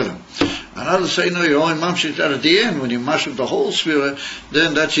kilu behelim. And others say no, you only mamshik that at the end when you mamshik the whole Sfira.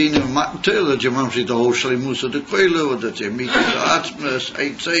 Then that's in the matel that you mamshik the whole shleimus of the koilu, or that you meet the atzmas,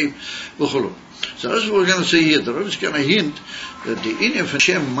 eight seif, v'chulu. So that's what we're going to see here. The Rebbe is going to hint that the inyan of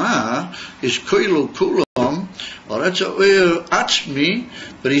Hashem Ma is koilu kulam, or that's a oyer atzmi,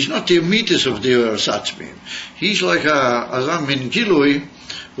 but he's not the amitis of the oyer atzmi. He's like a azam min gilui,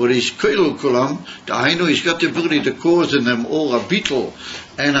 where he's koilu kulam. Dahainu, he's got the ability to cause in them all a bittul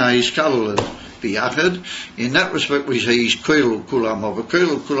and a iskalul biyachad. In that respect, we say he's koilu kulam. Of a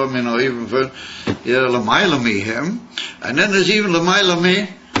koilu kulam, even for l'mayla mihem, and then there's even l'mayla mi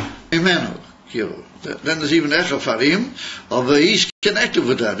imenu. Then there's even Echafarim, although he's connected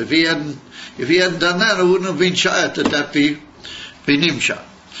with that. If he hadn't done that, it wouldn't have been shayat that be nimsha.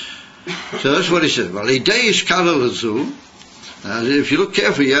 So that's what he said. Well, ideish kalalazu. Now, if you look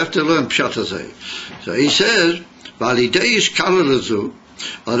carefully, you have to learn pshatazay. So he says, well, ideish kalalazu,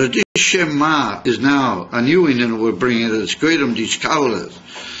 or the Shema is now a new Indian we're bringing it. It's great these kalalas.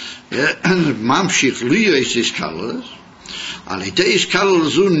 And mamshich liyos these kalalas. Alideish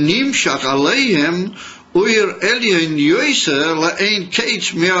kalalazu nimshach aleihem uir elyon yoiser la'ein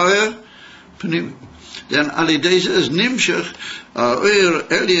kates me'aer pnim. Then alideish is nimshach uir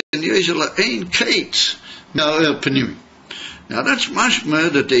elyon yoiser la'ein kates me'aer pnim. Now that's mashma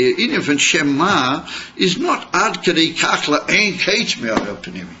that the inyan from Shema is not ad kadei kach la'ein kates me'aer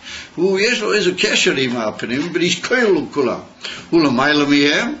pnim. Who yeslo is a kesher me'aer pnim, but he's koilu kulam. Who l'mayla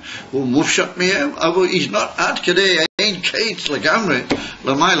mihem, who mufshat mihem, but he's not ad kadei ein kates legamre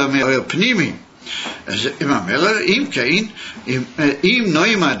l'mayla me'aer pnimi. As Imam Eller, im kein, im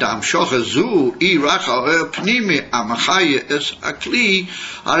noima dam shocha zu, I racha aer pnimi amachaya es akli,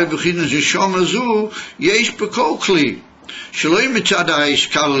 are beginnen ze shoma zu, yesh bekol kli. Shaloi mitzad ha'is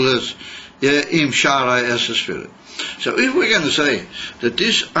kalalas im shara es esfirit. So if we're going to say that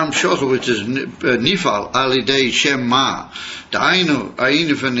this amshocha, which is nifal alidei Shem Ma, Dainu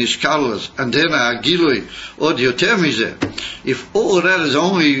Ayin from Iskalas, and then Agilui or the Yotermize, if all that is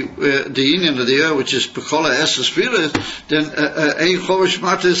only the Indian of the air, which is Pekola Esa Spirit, then Ein Chovish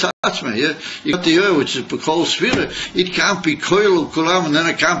Mata is Hatzme. You got the air, which is Pekola Spirit, it can't be Koil Kulam, and then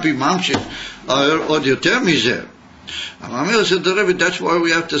it can't be Mamshik or the Yotermize. Amir said the Rebbe, that's why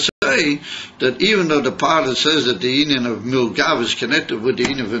we have to say that even though the part that says that the Indian of Milgav is connected with the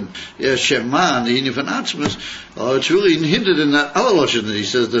Indian of Shema and the Indian of Atzmas, it's really hinted in that other lotion that he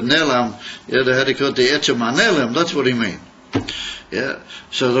says the Nelam, they had to call the Etzema Nelam, that's what he means.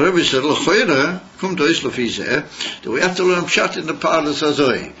 So the Rebbe said, L'choyra, kum to Islafizeh, that we have to learn Pshat in the part that says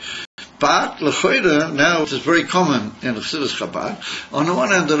Oi. But L'choyra, now it is very common in the Chassidus Chabad, on the one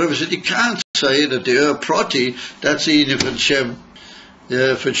hand the Rebbe said you can't say that the Proti, that's the Indian for Shem,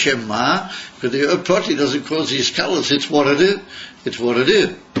 for Shema, because the Proti doesn't cause these colors, it's what it is. It's what it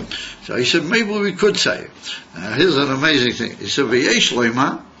is. So he said, maybe we could say. Here's an amazing thing. He said, V'yesh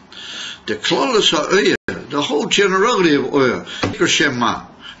loima, the klolos ha'oyer, the whole generality of oyer, Shema,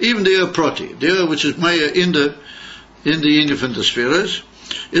 even the Proti, the which is maya in the Indian from the spheres,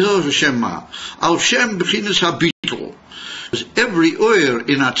 is also Shema. Al Shem bechinas habitul. Because every oyer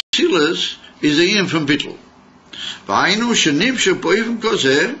in Atzilas is a yin from bittul. V'ayinu shenimshe po'ivim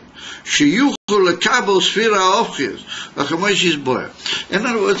kozeh, sheyuchul lekabel sfira ofchiz, v'chamosh boy. In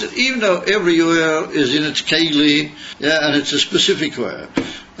other words, even though every oyer is in its keli, and it's a specific oyer,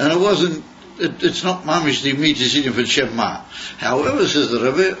 and it's not mamish the meat is in for Shema. However, says the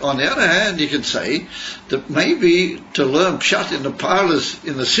Rebbe, on the other hand, you can say that maybe to learn pshat in the parlors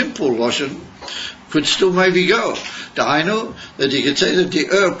in the simple lashon could still maybe go. I know that you could say that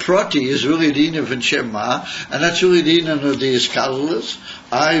the Prati is really the Indian of Shema, and that's really the Indian of the Iskalas,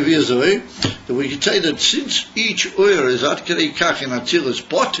 that we could say that since each Ur is Atkari Kach in Atzilas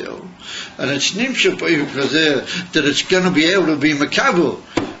Potel, and it's Nimshah that it's going to be able to be Makabu,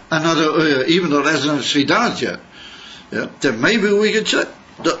 another Ur, even though it hasn't actually done it yet, then maybe we could say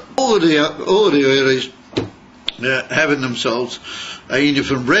that all the Uris having themselves a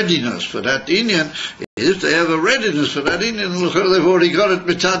different readiness for that Indian. If they have a readiness for that Indian, they've already got it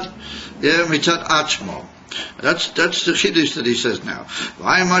mitzad atzmo. That's the chiddush that he says now.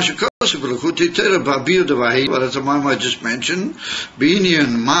 What as I just mentioned,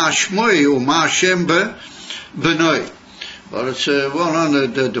 b'inyan ma shmoi or ma shem benoi. Well, it's well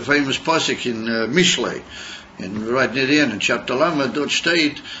known, the famous pasuk in Mishlei, right near the end, in chapter Lamed, dort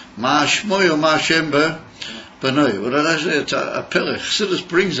steht, Ma Shmoyo Ma Shemba Benoi. Well, it's a pelech. Chassidus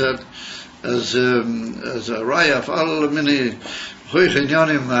brings that as a raya of all many hoich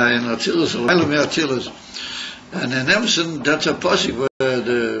inyanim in Atzilus, Elam Atzilus. And in Emerson, that's a pasuk where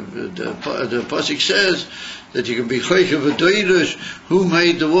the pasuk says that you can be choich v'doidush, who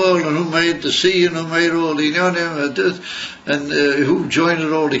made the world and who made the sea and who made all the inyanim and who joined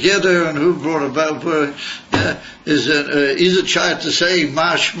it all together and who brought about. Is it child to say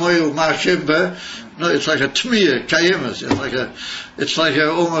ma shmoyu ma shemba? No, it's like a tmiya kayemas. It's like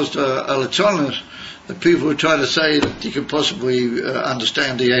almost a latzonis that people who try to say that you can possibly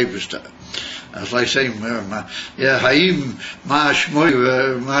understand the Eibishter. It's like saying, Ayin ma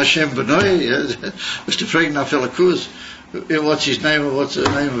shmoy ma shem benoi. Mr. Frank Nafelakus, what's his name or what's the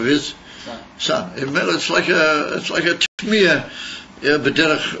name of his son? It's like a tmiya,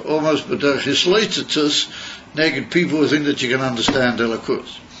 almost bederach hisleitzitus, naked people who think that you can understand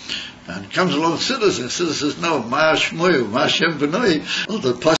Elakus. And it comes along Chassidus, and Chassidus says, no, ma shmoy ma shem benoi. Well,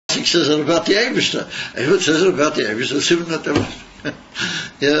 the pasuk says it about the Eibishter. If it says it about the Eibishter, it's even that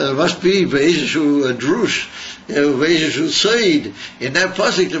it must be Beis drush, Beis Said. In that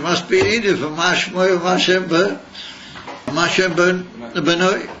pasuk there must be an idiom for Mashmoy Mashem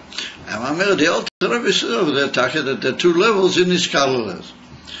Benoi. And the Alter Rebbe says over there, Taka, that there are two levels in his scholars.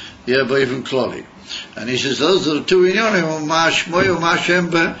 But even Klali. And he says those are the two inyanim, Mashmoy Mashem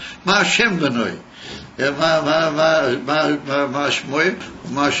Benoi. Mashmoy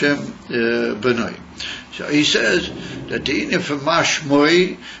Mashem Benoi. So he says that the inyan for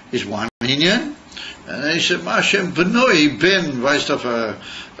Mashmoy is one inyan, and then he said Mashem Benoi Ben weißt auf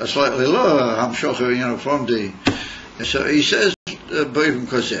a slightly lower Hamshocher, from the. So he says that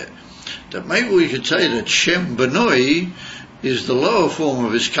maybe we could say that Shem Benoi is the lower form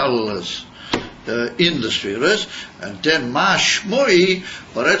of his colorless in the spheres, and then Ma Shmoi,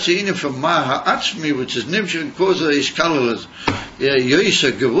 or that's the inyan for Ma Ha'atzmi, which is Nimshah because of his colorless.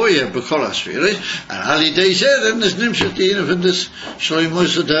 Yoisa Gavoya Bekola spheres, and Halidei said, and there's Nimshah the inyan from this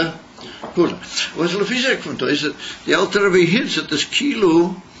Shloimos of the Kula. What's Lefizek from to is that the Alter Rebbe hints at this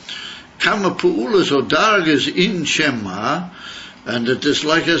Kilu, Kama Pu'ulas or Dargas in Shema, and that this,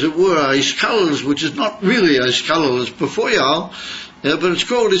 like as it were, Iskalas, which is not really Iskalas before Yal, but it's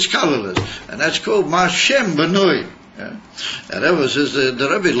called Iskalas, and that's called Mashem Benoi. And that was as the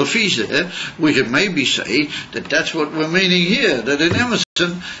Rebbe Lefizeh, we could maybe say that that's what we're meaning here, that in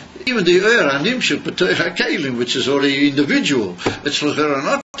Emerson, even the Nimshah B'toich HaKelim, which is already individual, it's l'chera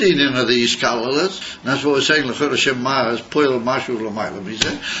not the inyan of these scholars, and that's what we're saying, l'chera Shema is poil mashu l'maylam, he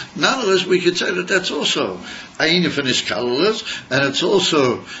said. Nonetheless, we could say that that's also Ayin from his scholars, and it's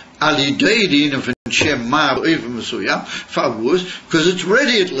also Alidei the inyan from Shema, even Mesuyam, Favuz, because it's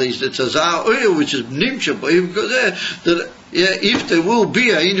ready at least, it's a Zah Oil, which is Nimshah, but even because that if there will be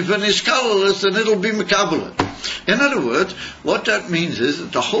Ayin from his scholars, then it'll be Mekabelet. In other words, what that means is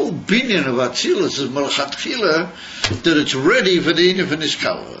that the whole binyan of Atzilus is Malchatchila, that it's ready for the inyan from his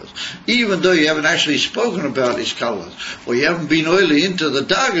colors. Even though you haven't actually spoken about his colors, or you haven't been oily into the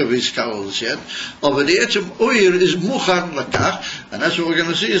dag of his colors yet, but the etzem oyer is muchan lakach, and that's what we're going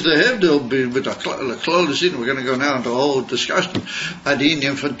to see is the hevdil with the klal in. We're going to go now into a whole discussion at the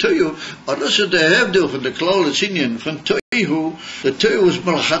inyan from Toyu, but this is the hevdil for the klal inyan from Toyu. The Toyu was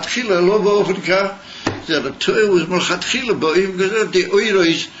Malchatchila lo ba'ofen the Torah was Malchatchila, but even because the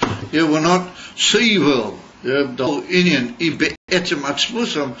Oiros were not civil, the whole Indian be'etzem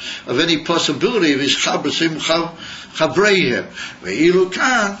atzmusam of any possibility of his chabrasim chavreihim. Ve'ilu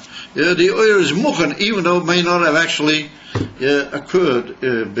kan, the Oiros muchan, even though it may not have actually occurred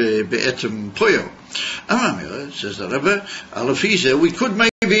be'etzem poyo. Says the Rebbe, Alafisa, we could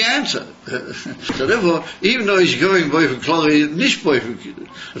maybe answer. So therefore, even though he's going boy for Chloe, nish boy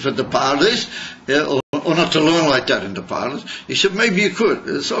for the parlors, or not to learn like that in the parlors, he said maybe you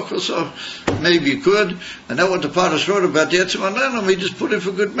could. So maybe you could, and that what the parlors wrote about the Etzim, he just put it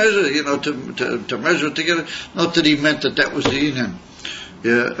for good measure, to measure it together. Not that he meant that was the Inyan.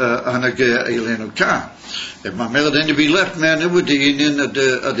 Anagea Elenu Khan. If my mother then to be left man with the Indian at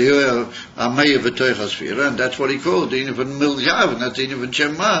the Amaya V'toichasphere, and that's what he called the Indian from Milgav, and that's the Indian from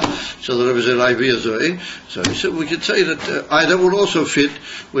Shema. So there was a Ivia Zoe. So he said we could say that that would also fit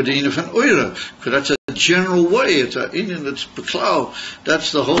with the Indian from Oira, because that's a general way. It's an Indian that's Beklau.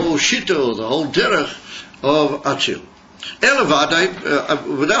 That's the whole Shito, the whole Derech of Atzil.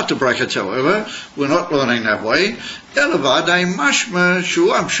 Elevadai, without the brackets, however, we're not learning that way. Elevadai mashma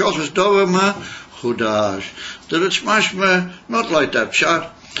shuam shochas dovama chudash. That it's mashma not like that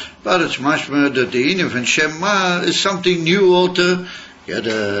pshat. but it's mashma that the inyan from Shema is something new alter.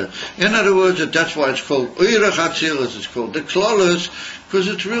 In other words, that's why it's called Oirach Atzilus, it's called the Klolos, because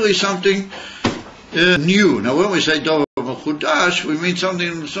it's really something new. Now when we say Dover Mechudash, we mean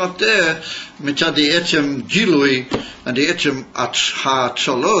something that's not there, mitzad the Etzem Gilui, and the Etzem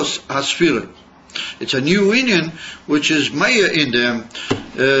HaTzolos HaSfirit. It's a new inyan which is maya in them,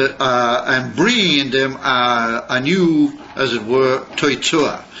 and bringing in them a new, as it were,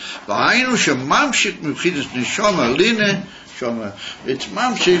 toitzua. V'ayinu shemamshik mivchidas neshama line. It's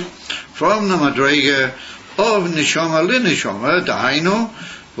mamshik from the madrega of neshama lineshama, dahainu,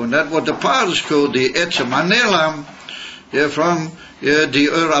 from that what the part is called the etzem anelam, from the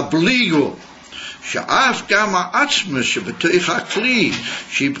erabligo. Sha'af gama atzmus shebetoich hakli,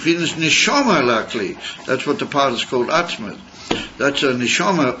 she begins neshama lakli. That's what the part is called atzmus. That's a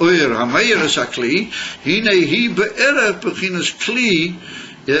neshama oyer hamayras hakli. Hine hi be'eref begins kli.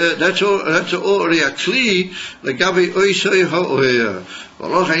 Yeah, that's already a kli. Legabi oisei ha'oyer.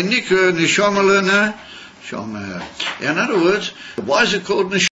 V'loch ha'nikra neshama lena shama. In other words, why is it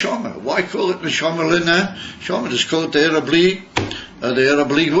called neshama? Why call it neshama lena? Neshama is called the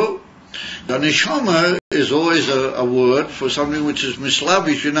erabligo. The neshama is always a word for something which is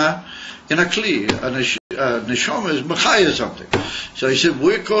mislavish in a kli. Neshama is mechaya something. So he said,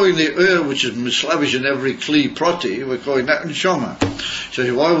 we're calling the which is mislavish in every kli proti, we're calling that neshama. So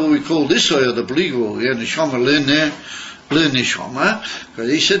why will we call this the bligo? Neshama le neshama, because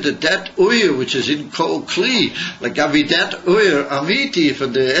he said that oil which is in kol kli, like that oil amiti for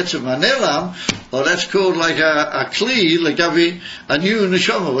the etzem anelam, well, that's called like a kli, like a new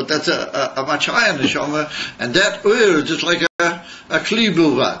neshama, but that's a much higher neshama, and that oil is just like a kli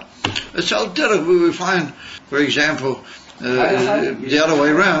bilvad. It's all derech we find, for example, the other way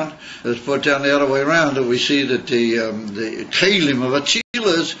around. Let's put down the other way around, and we see that the kelim of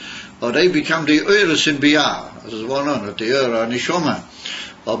Atzilas, or they become the Oiris in Biyah. This is well known, that the Oira Nishoma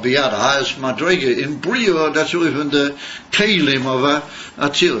of Biyah, the highest Madrega. In Brio, that's even the kelim of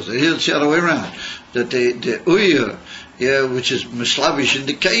Atzilas. Here it's the other way around. That the Oir, which is Mislavish in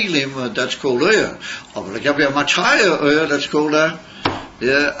the kelim, that's called Oir. Or like a much higher Oir, that's called a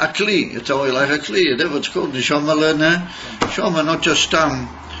kli. It's only like a kli. That's what's called neshama lena shama, not just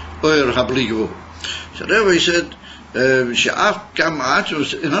oir habligu. So there he said, she'af kam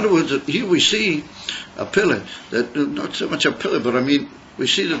atzmus. In other words, here we see a pillar that not so much a pillar, but I mean we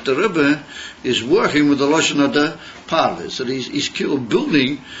see that the Rebbe is working with the lashon of the parlors. That he's killed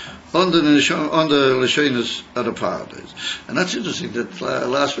building on the lashonas of the parlors, and that's interesting. That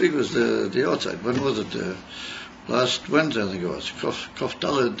last week was the outside. When was it? Last Wednesday, I think it was. Kof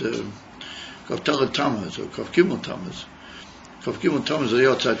Daled Tamuz, or Kof Gimel Tamuz. Kof Gimel Tamuz is the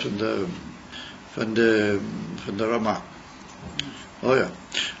outside from the Ramah. Oh yeah,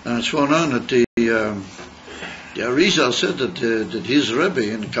 and it's well known that the Arizal said that his Rebbe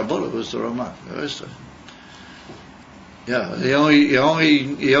in Kabbalah was the Ramah. Yeah, he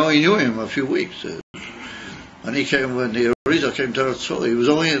only knew him a few weeks. When the Arizal came to Eretz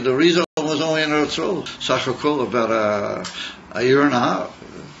Yisrael, the Arizal was only in Eretz Yisrael, Sachakol, about a year and a half.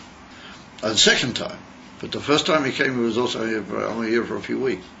 The second time. But the first time he came, he was also only here for a few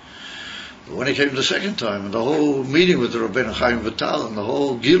weeks. But when he came the second time, and the whole meeting with the Rabbeinu Chaim Vital, and the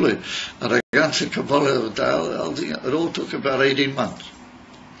whole Gilui, and the ganze Kabbalah Vital, it all took about 18 months.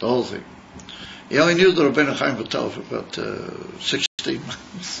 The whole thing. He only knew the Rabbeinu Chaim Vital for about 16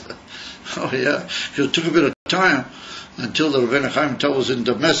 months. Oh yeah, because it took a bit of time until the Rabbeinu Chaim Vital was in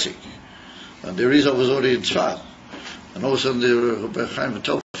Damascus, and the Rizal was already in Tzfat. And all of a sudden the Rabbeinu Chaim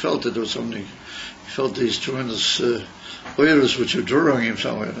Vital felt that there was something. He felt these tremendous oiros which were drawing him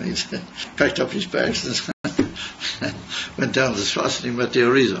somewhere, and he packed up his bags and went down to Tzfat, and he met the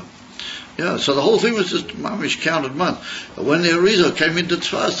Arizal. Yeah, so the whole thing was just mamish counted months. But when the Arizal came into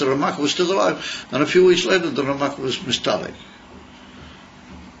Tzfat, the Ramak was still alive, and a few weeks later the Ramak was mistalik.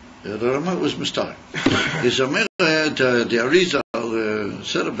 The Ramak was mistalik. The Arizal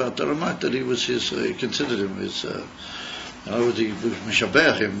said about the Ramak that he was he considered him his, he was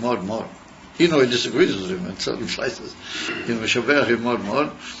mishabeach him more. He disagrees with him in certain places. He mishabeach him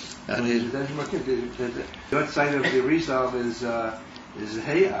more, and he. The outside of the Arizal is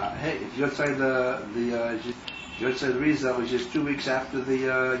hey. If your side your side of the Rizal is just 2 weeks after the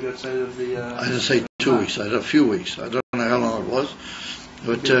your side of the. I didn't say 2 weeks. I had a few weeks. I don't know how long it was,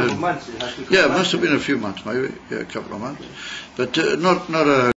 but months. It must have been a few months, maybe a couple of months, but not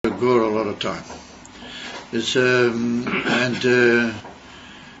a lot of time. It's and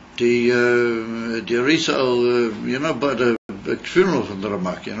the Rizal, by the funeral from the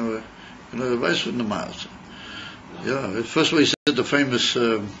Ramak, the Beis from the Maz. Yeah, first of all he said the famous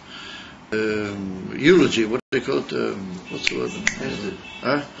eulogy, what do they call it? What's the word?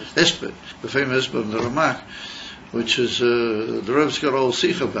 Esped. The famous Esped in the Ramak, which is, the Rebbe's got all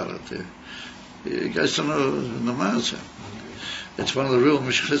sikh about it there. You guys don't know the Mazel. It's one of the real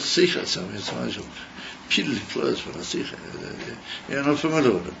Mishchet Sikhas. I mean, it's one of the piddly clothes for a Sikha. You're not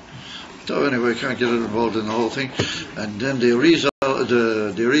familiar with it. So anyway, can't get involved in the whole thing. And then the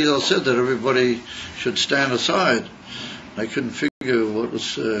Arizal said that everybody should stand aside. I couldn't figure what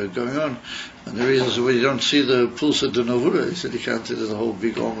was going on. And the Arizal said, well, you don't see the Pulsa de Novura. He said, you can't see the whole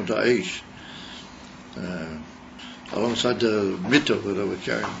big Omer Daesh. Alongside the Mito that they were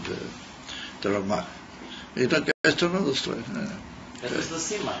carrying the Ramah. You don't guys don't know the story. That was the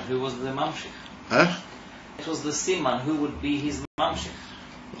Siman, who was the Mamshik. Huh? It was the Siman, who would be his Mamshik.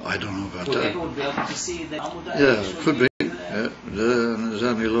 I don't know about Whoever that. would be able to see the Amudai. Yeah, could be.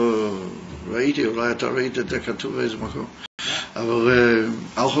 זה אני לא ראיתי, אולי אתה ראית את זה כתוב באיזה מקום. אבל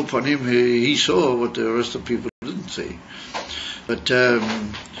על כל פנים, he saw what the rest of the people didn't see. But the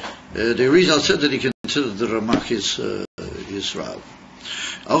Rizal said that he considered the Ramak his Rav.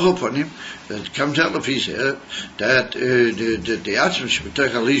 Al Kaponim, it comes out of his here that the Atzim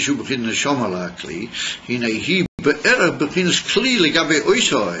Shebetech Ali Shu Bechin Neshama Lakli, he בערב בכינס כלי לגבי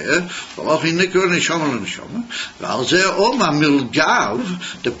אויסוי, ולא נקרא נשמה לנשמה, ועל זה אומה מלגב,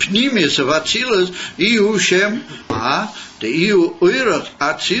 דפנימיוס ואצילס, יהיו שם מה, דהיו אוירך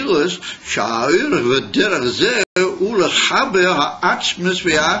אצילס, שהאוירך ודרך זה הוא לחבר העצמס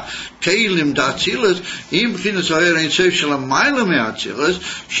והכלים דאצילס, אם בכינס האויר אין סוף של המיילה מהאצילס,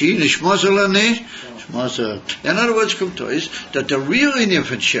 שהיא נשמוס לנשמה. In other words, that the real Indian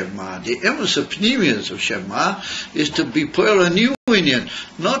of Shema, the emes of pneumius of Shema, is to be poil a new Indian,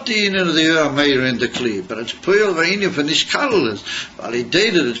 not the Indian of the Meir in the Kli, but it's poil the Indian from his colorless.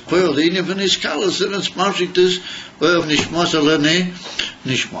 Validated, it's poil the Indian from his colorless, and it's marching this Nishmasa Lene,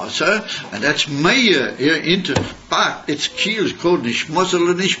 Nishmasa, and that's Meir here into, but its key is called Nishmasa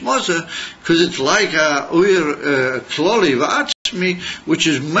Lenishmasa, because it's like a Kloli Vatsmi, which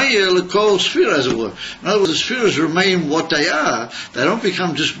is Meir Lekol Sphere, as it were. In other words, the spheres remain what they are. They don't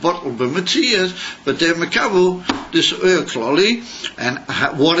become just bottled by Metzias, but they're Makabel, this Kloli, and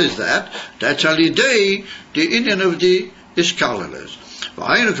what is that? That's Alidei, the Indian of the Iskalalas.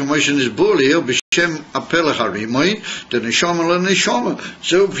 Ayin commission is bully b'shem apelach harimoi the neshama leneshama.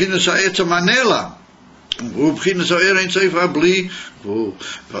 So b'chinas ha'etz manela. Who b'chinas ha'er ein sefer bli. Who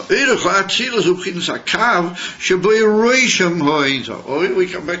ha'erach ha'atzilas who b'chinas ha'kav sheboi reisham ha'ein. Oh, we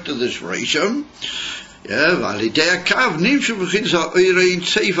come back to this reisham. Yeah, v'alidei ha'kav nimshu b'chinas ha'er ein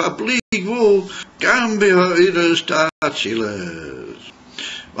sefer bli. Who gam b'ha'eres ta'atzilas.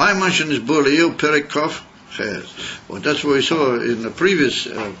 Why mention is bully perikov. Well, that's what we saw in the previous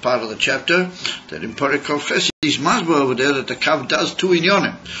part of the chapter, that in Parikov Ches, he's masba over there that the Kav does two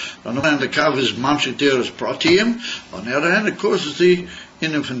inyonim. On the one hand, the Kav is mamshik there as protein. On the other hand, of course, it's the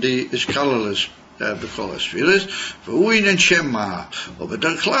inyan from the is colorless, because spheres. For uin and shema, over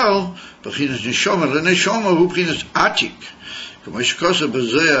the klau, beginners neshama, the neshama, who beginners atik. כמו שקוסה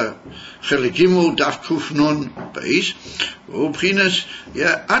בזה חלק ג' דף קנון בייס והוא מבחינת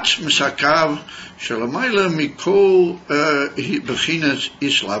עצמס הקו של המיילה מכל בחינת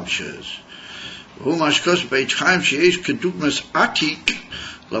איסלאבשס והוא מה שקוסה בית חיים שיש כדוגמס עתיק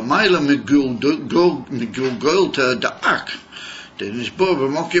למיילה מגולגולת דאק דנסבור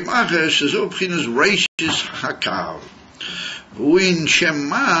במוקים אחר שזו בחינת ריישס הקו והוא אין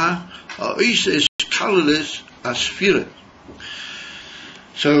שמה האיסס קללס הספירת.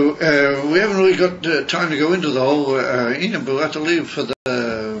 So we haven't really got time to go into the whole Inyan, but we'll have to leave for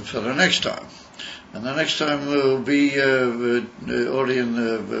the next time. And the next time will be already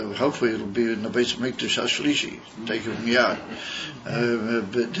in, hopefully it'll be in the Beis Mikdash Hashlishi, take it from Yad.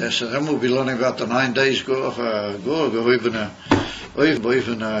 But so then we'll be learning about the 9 days go even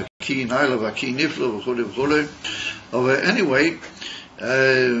a key naila, a key nifla, v'chule. Anyway,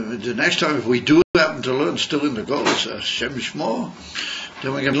 the next time if we do happen to learn still in the Golos, Hashem Yishmor,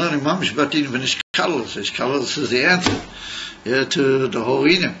 then we can learn in Mamish about even his colors. His colors is the answer to the whole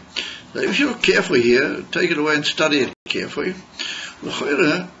Inyan. If you look carefully here, take it away and study it carefully.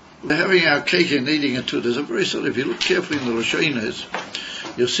 We're having our cake and eating it too. There's a very sort of, if you look carefully in the Roshanas,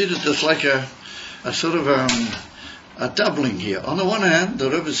 you'll see that there's like a sort of a doubling here. On the one hand, the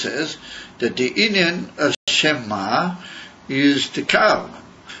Rebbe says that the Inyan of Shema is the cow.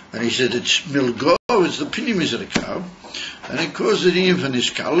 And he said it's Milgo, it's the pinimis of the cow. And it causes the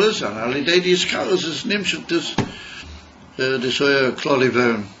infinite colors, and Alidadi's colors is nimshut this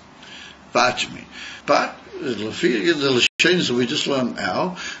Kloliver Vachmi. But the Lashanas that we just learned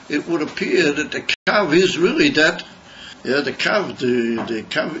now, it would appear that the cow is really that the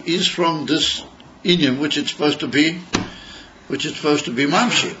kav is from this inyan which it's supposed to be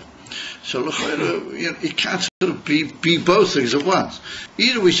mamshir. So it can't sort of be both things at once.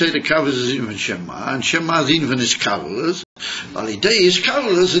 Either we say the kav is even Shema, and Shema is even his kavlas. Alidei is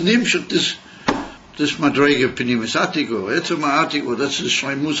kavlas and nimshut this madrega pinimis atik or etzema atik or that's the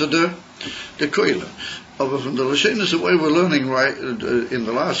shleimus of the koila. But from the Lashem is the way we're learning right in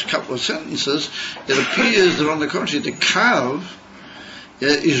the last couple of sentences, it appears that on the contrary the kav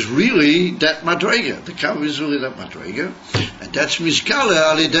is really that madrega. The kav is really that madrega, and that's miskala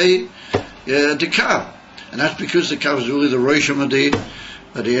alidei the kav, and that's because the kav is really the rosham of the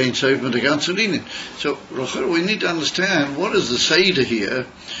Ein Sof of the ganze Linie. So we need to understand what is the seder here.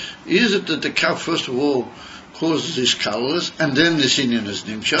 Is it that the kav first of all causes these colors and then this inyan is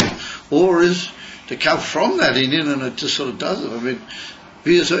nimshah, or is the kav from that inyan and it just sort of does it? I mean,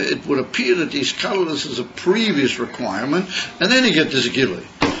 it would appear that these colors is a previous requirement and then you get this gilui.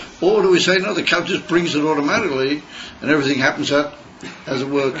 Or do we say no, the kav just brings it automatically and everything happens at, as it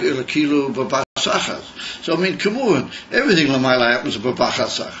were, kilu babasachas. So I mean, come on, everything lamaila happens at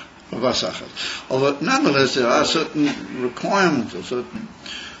babasachas. But nonetheless, there are certain requirements or certain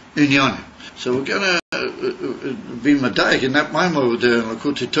inyanim. So we're going to be madaik in that maim over there in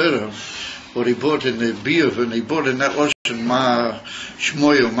Lakuti Torah, what he brought in the Biyuv, and he brought in that Lashon Ma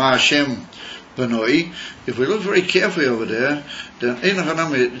Shmoyo, Ma Hashem Benoi. If we look very carefully over there, then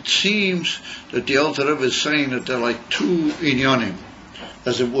it seems that the Alter Rebbe is saying that they're like two inyanim,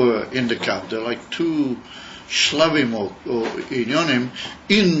 as it were, in the kav. They're like two shlavim or inyanim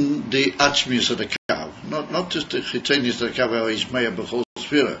in the atzmius of the kav. Not just the chitonius of the kav, how he's made b'chol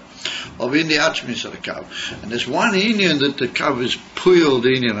sfira, or in the atzmius of the kav. And there's one inyan that the kav is puyol the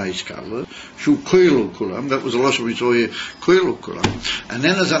inyan ha'is kav, shu koilu kulam, that was a lot of we saw here, koilu kulam. And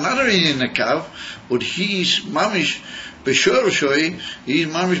then there's another inyan in the kav, but he's mamish b'shor shoi, he's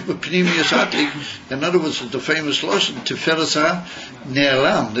mamish b'pnimiyas atik. In other words, the famous lotion, tiferasa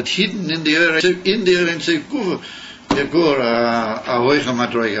ne'elam, that hidden in the air and say, guva, yagor ahoicha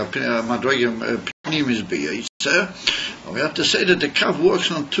madrega pnimis b'yisa. We have to say that the kav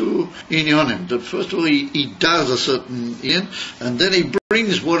works on two inyanim. That first of all he does a certain inyan, and then he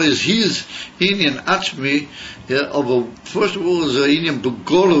brings what is his inyan atzmi. First of all is a inyan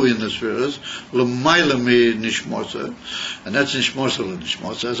begolu in the spheres, l'mayla me nishmosa, and that's nishmosa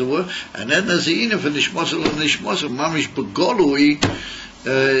l'nishmosa as it were. And then there's the inyan for nishmosa l'nishmosa, mamish begolu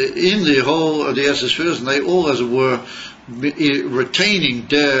in the whole of the spheres, and they all as it were retaining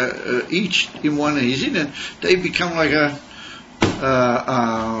their each in one of his inyan, they become like a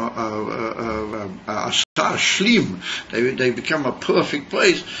star shlim. They become a perfect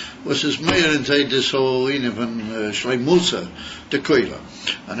place, which is made into this whole inyan from shleimusa the koila.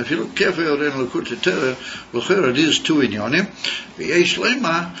 And if you look carefully at the Lakuti Torah, it is two inyanim. V'yesh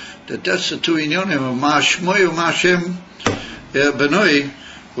lema that's the two inyanim of ma shmoyu ma Hashem benoi.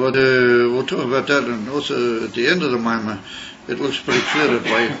 We'll talk about that, and also at the end of the Maimah, it looks pretty clear that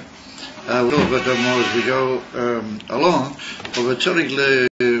way. We'll talk about that more as we go along.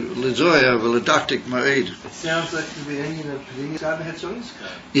 Sounds like the beginning of the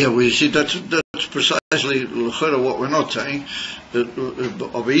yeah, we see that's precisely what we're not saying. That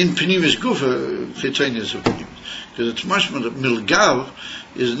in penimis gufa chitonius of penimis, because it's much more that milgav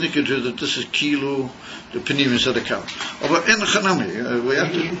is nikatu that this is kilo the penimis of the kav. But enochanami, we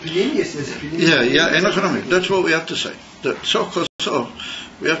have to. Yeah, enochanami. That's what we have to say. That so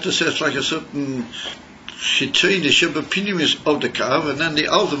we have to say it's like a certain chitonius of penimis of the kav, and then the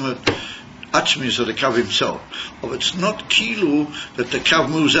ultimate atzmis of the kav himself. But it's not kilo that the kav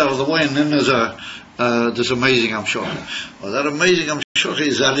moves out of the way, and then there's this amazing amshach. Well, that amazing amshach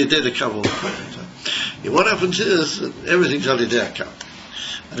is alidei the kav. What happens is that everything's alidei kav.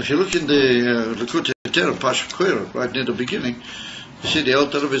 And if you look in the Lakuti Torah Pasuk Koirah, right near the beginning, you see the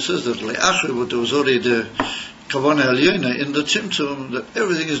Alter Rebbe says that le'achri, but there was already the Kavanah Alyona in the Tzimtzum, that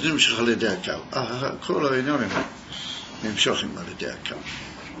everything is nimshach alidei kav. Kol ha'inyonim nimshachim alidei kav.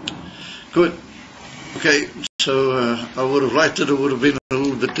 Good. Okay, so I would have liked it would have been a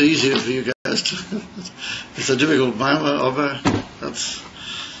little bit easier for you guys to it's a difficult moment, that's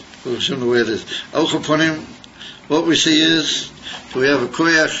the way it is. What we see is we have a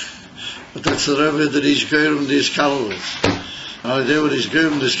koyach, but that's the Rebbe that he's given these colors. Now there what he's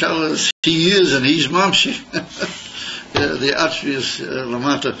given these colors, he is and he's mamshi. The attributes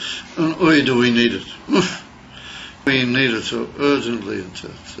lamata, and do we need it? We need it so urgently,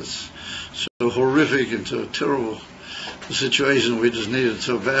 it's so horrific and so terrible a situation. We just need it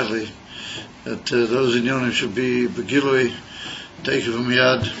so badly that those in Yonim should be begilui, taken from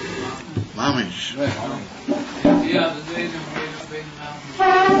yad, mamish.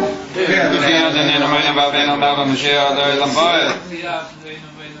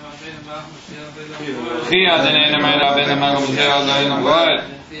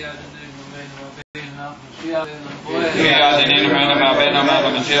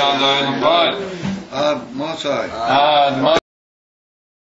 Ad Mosai.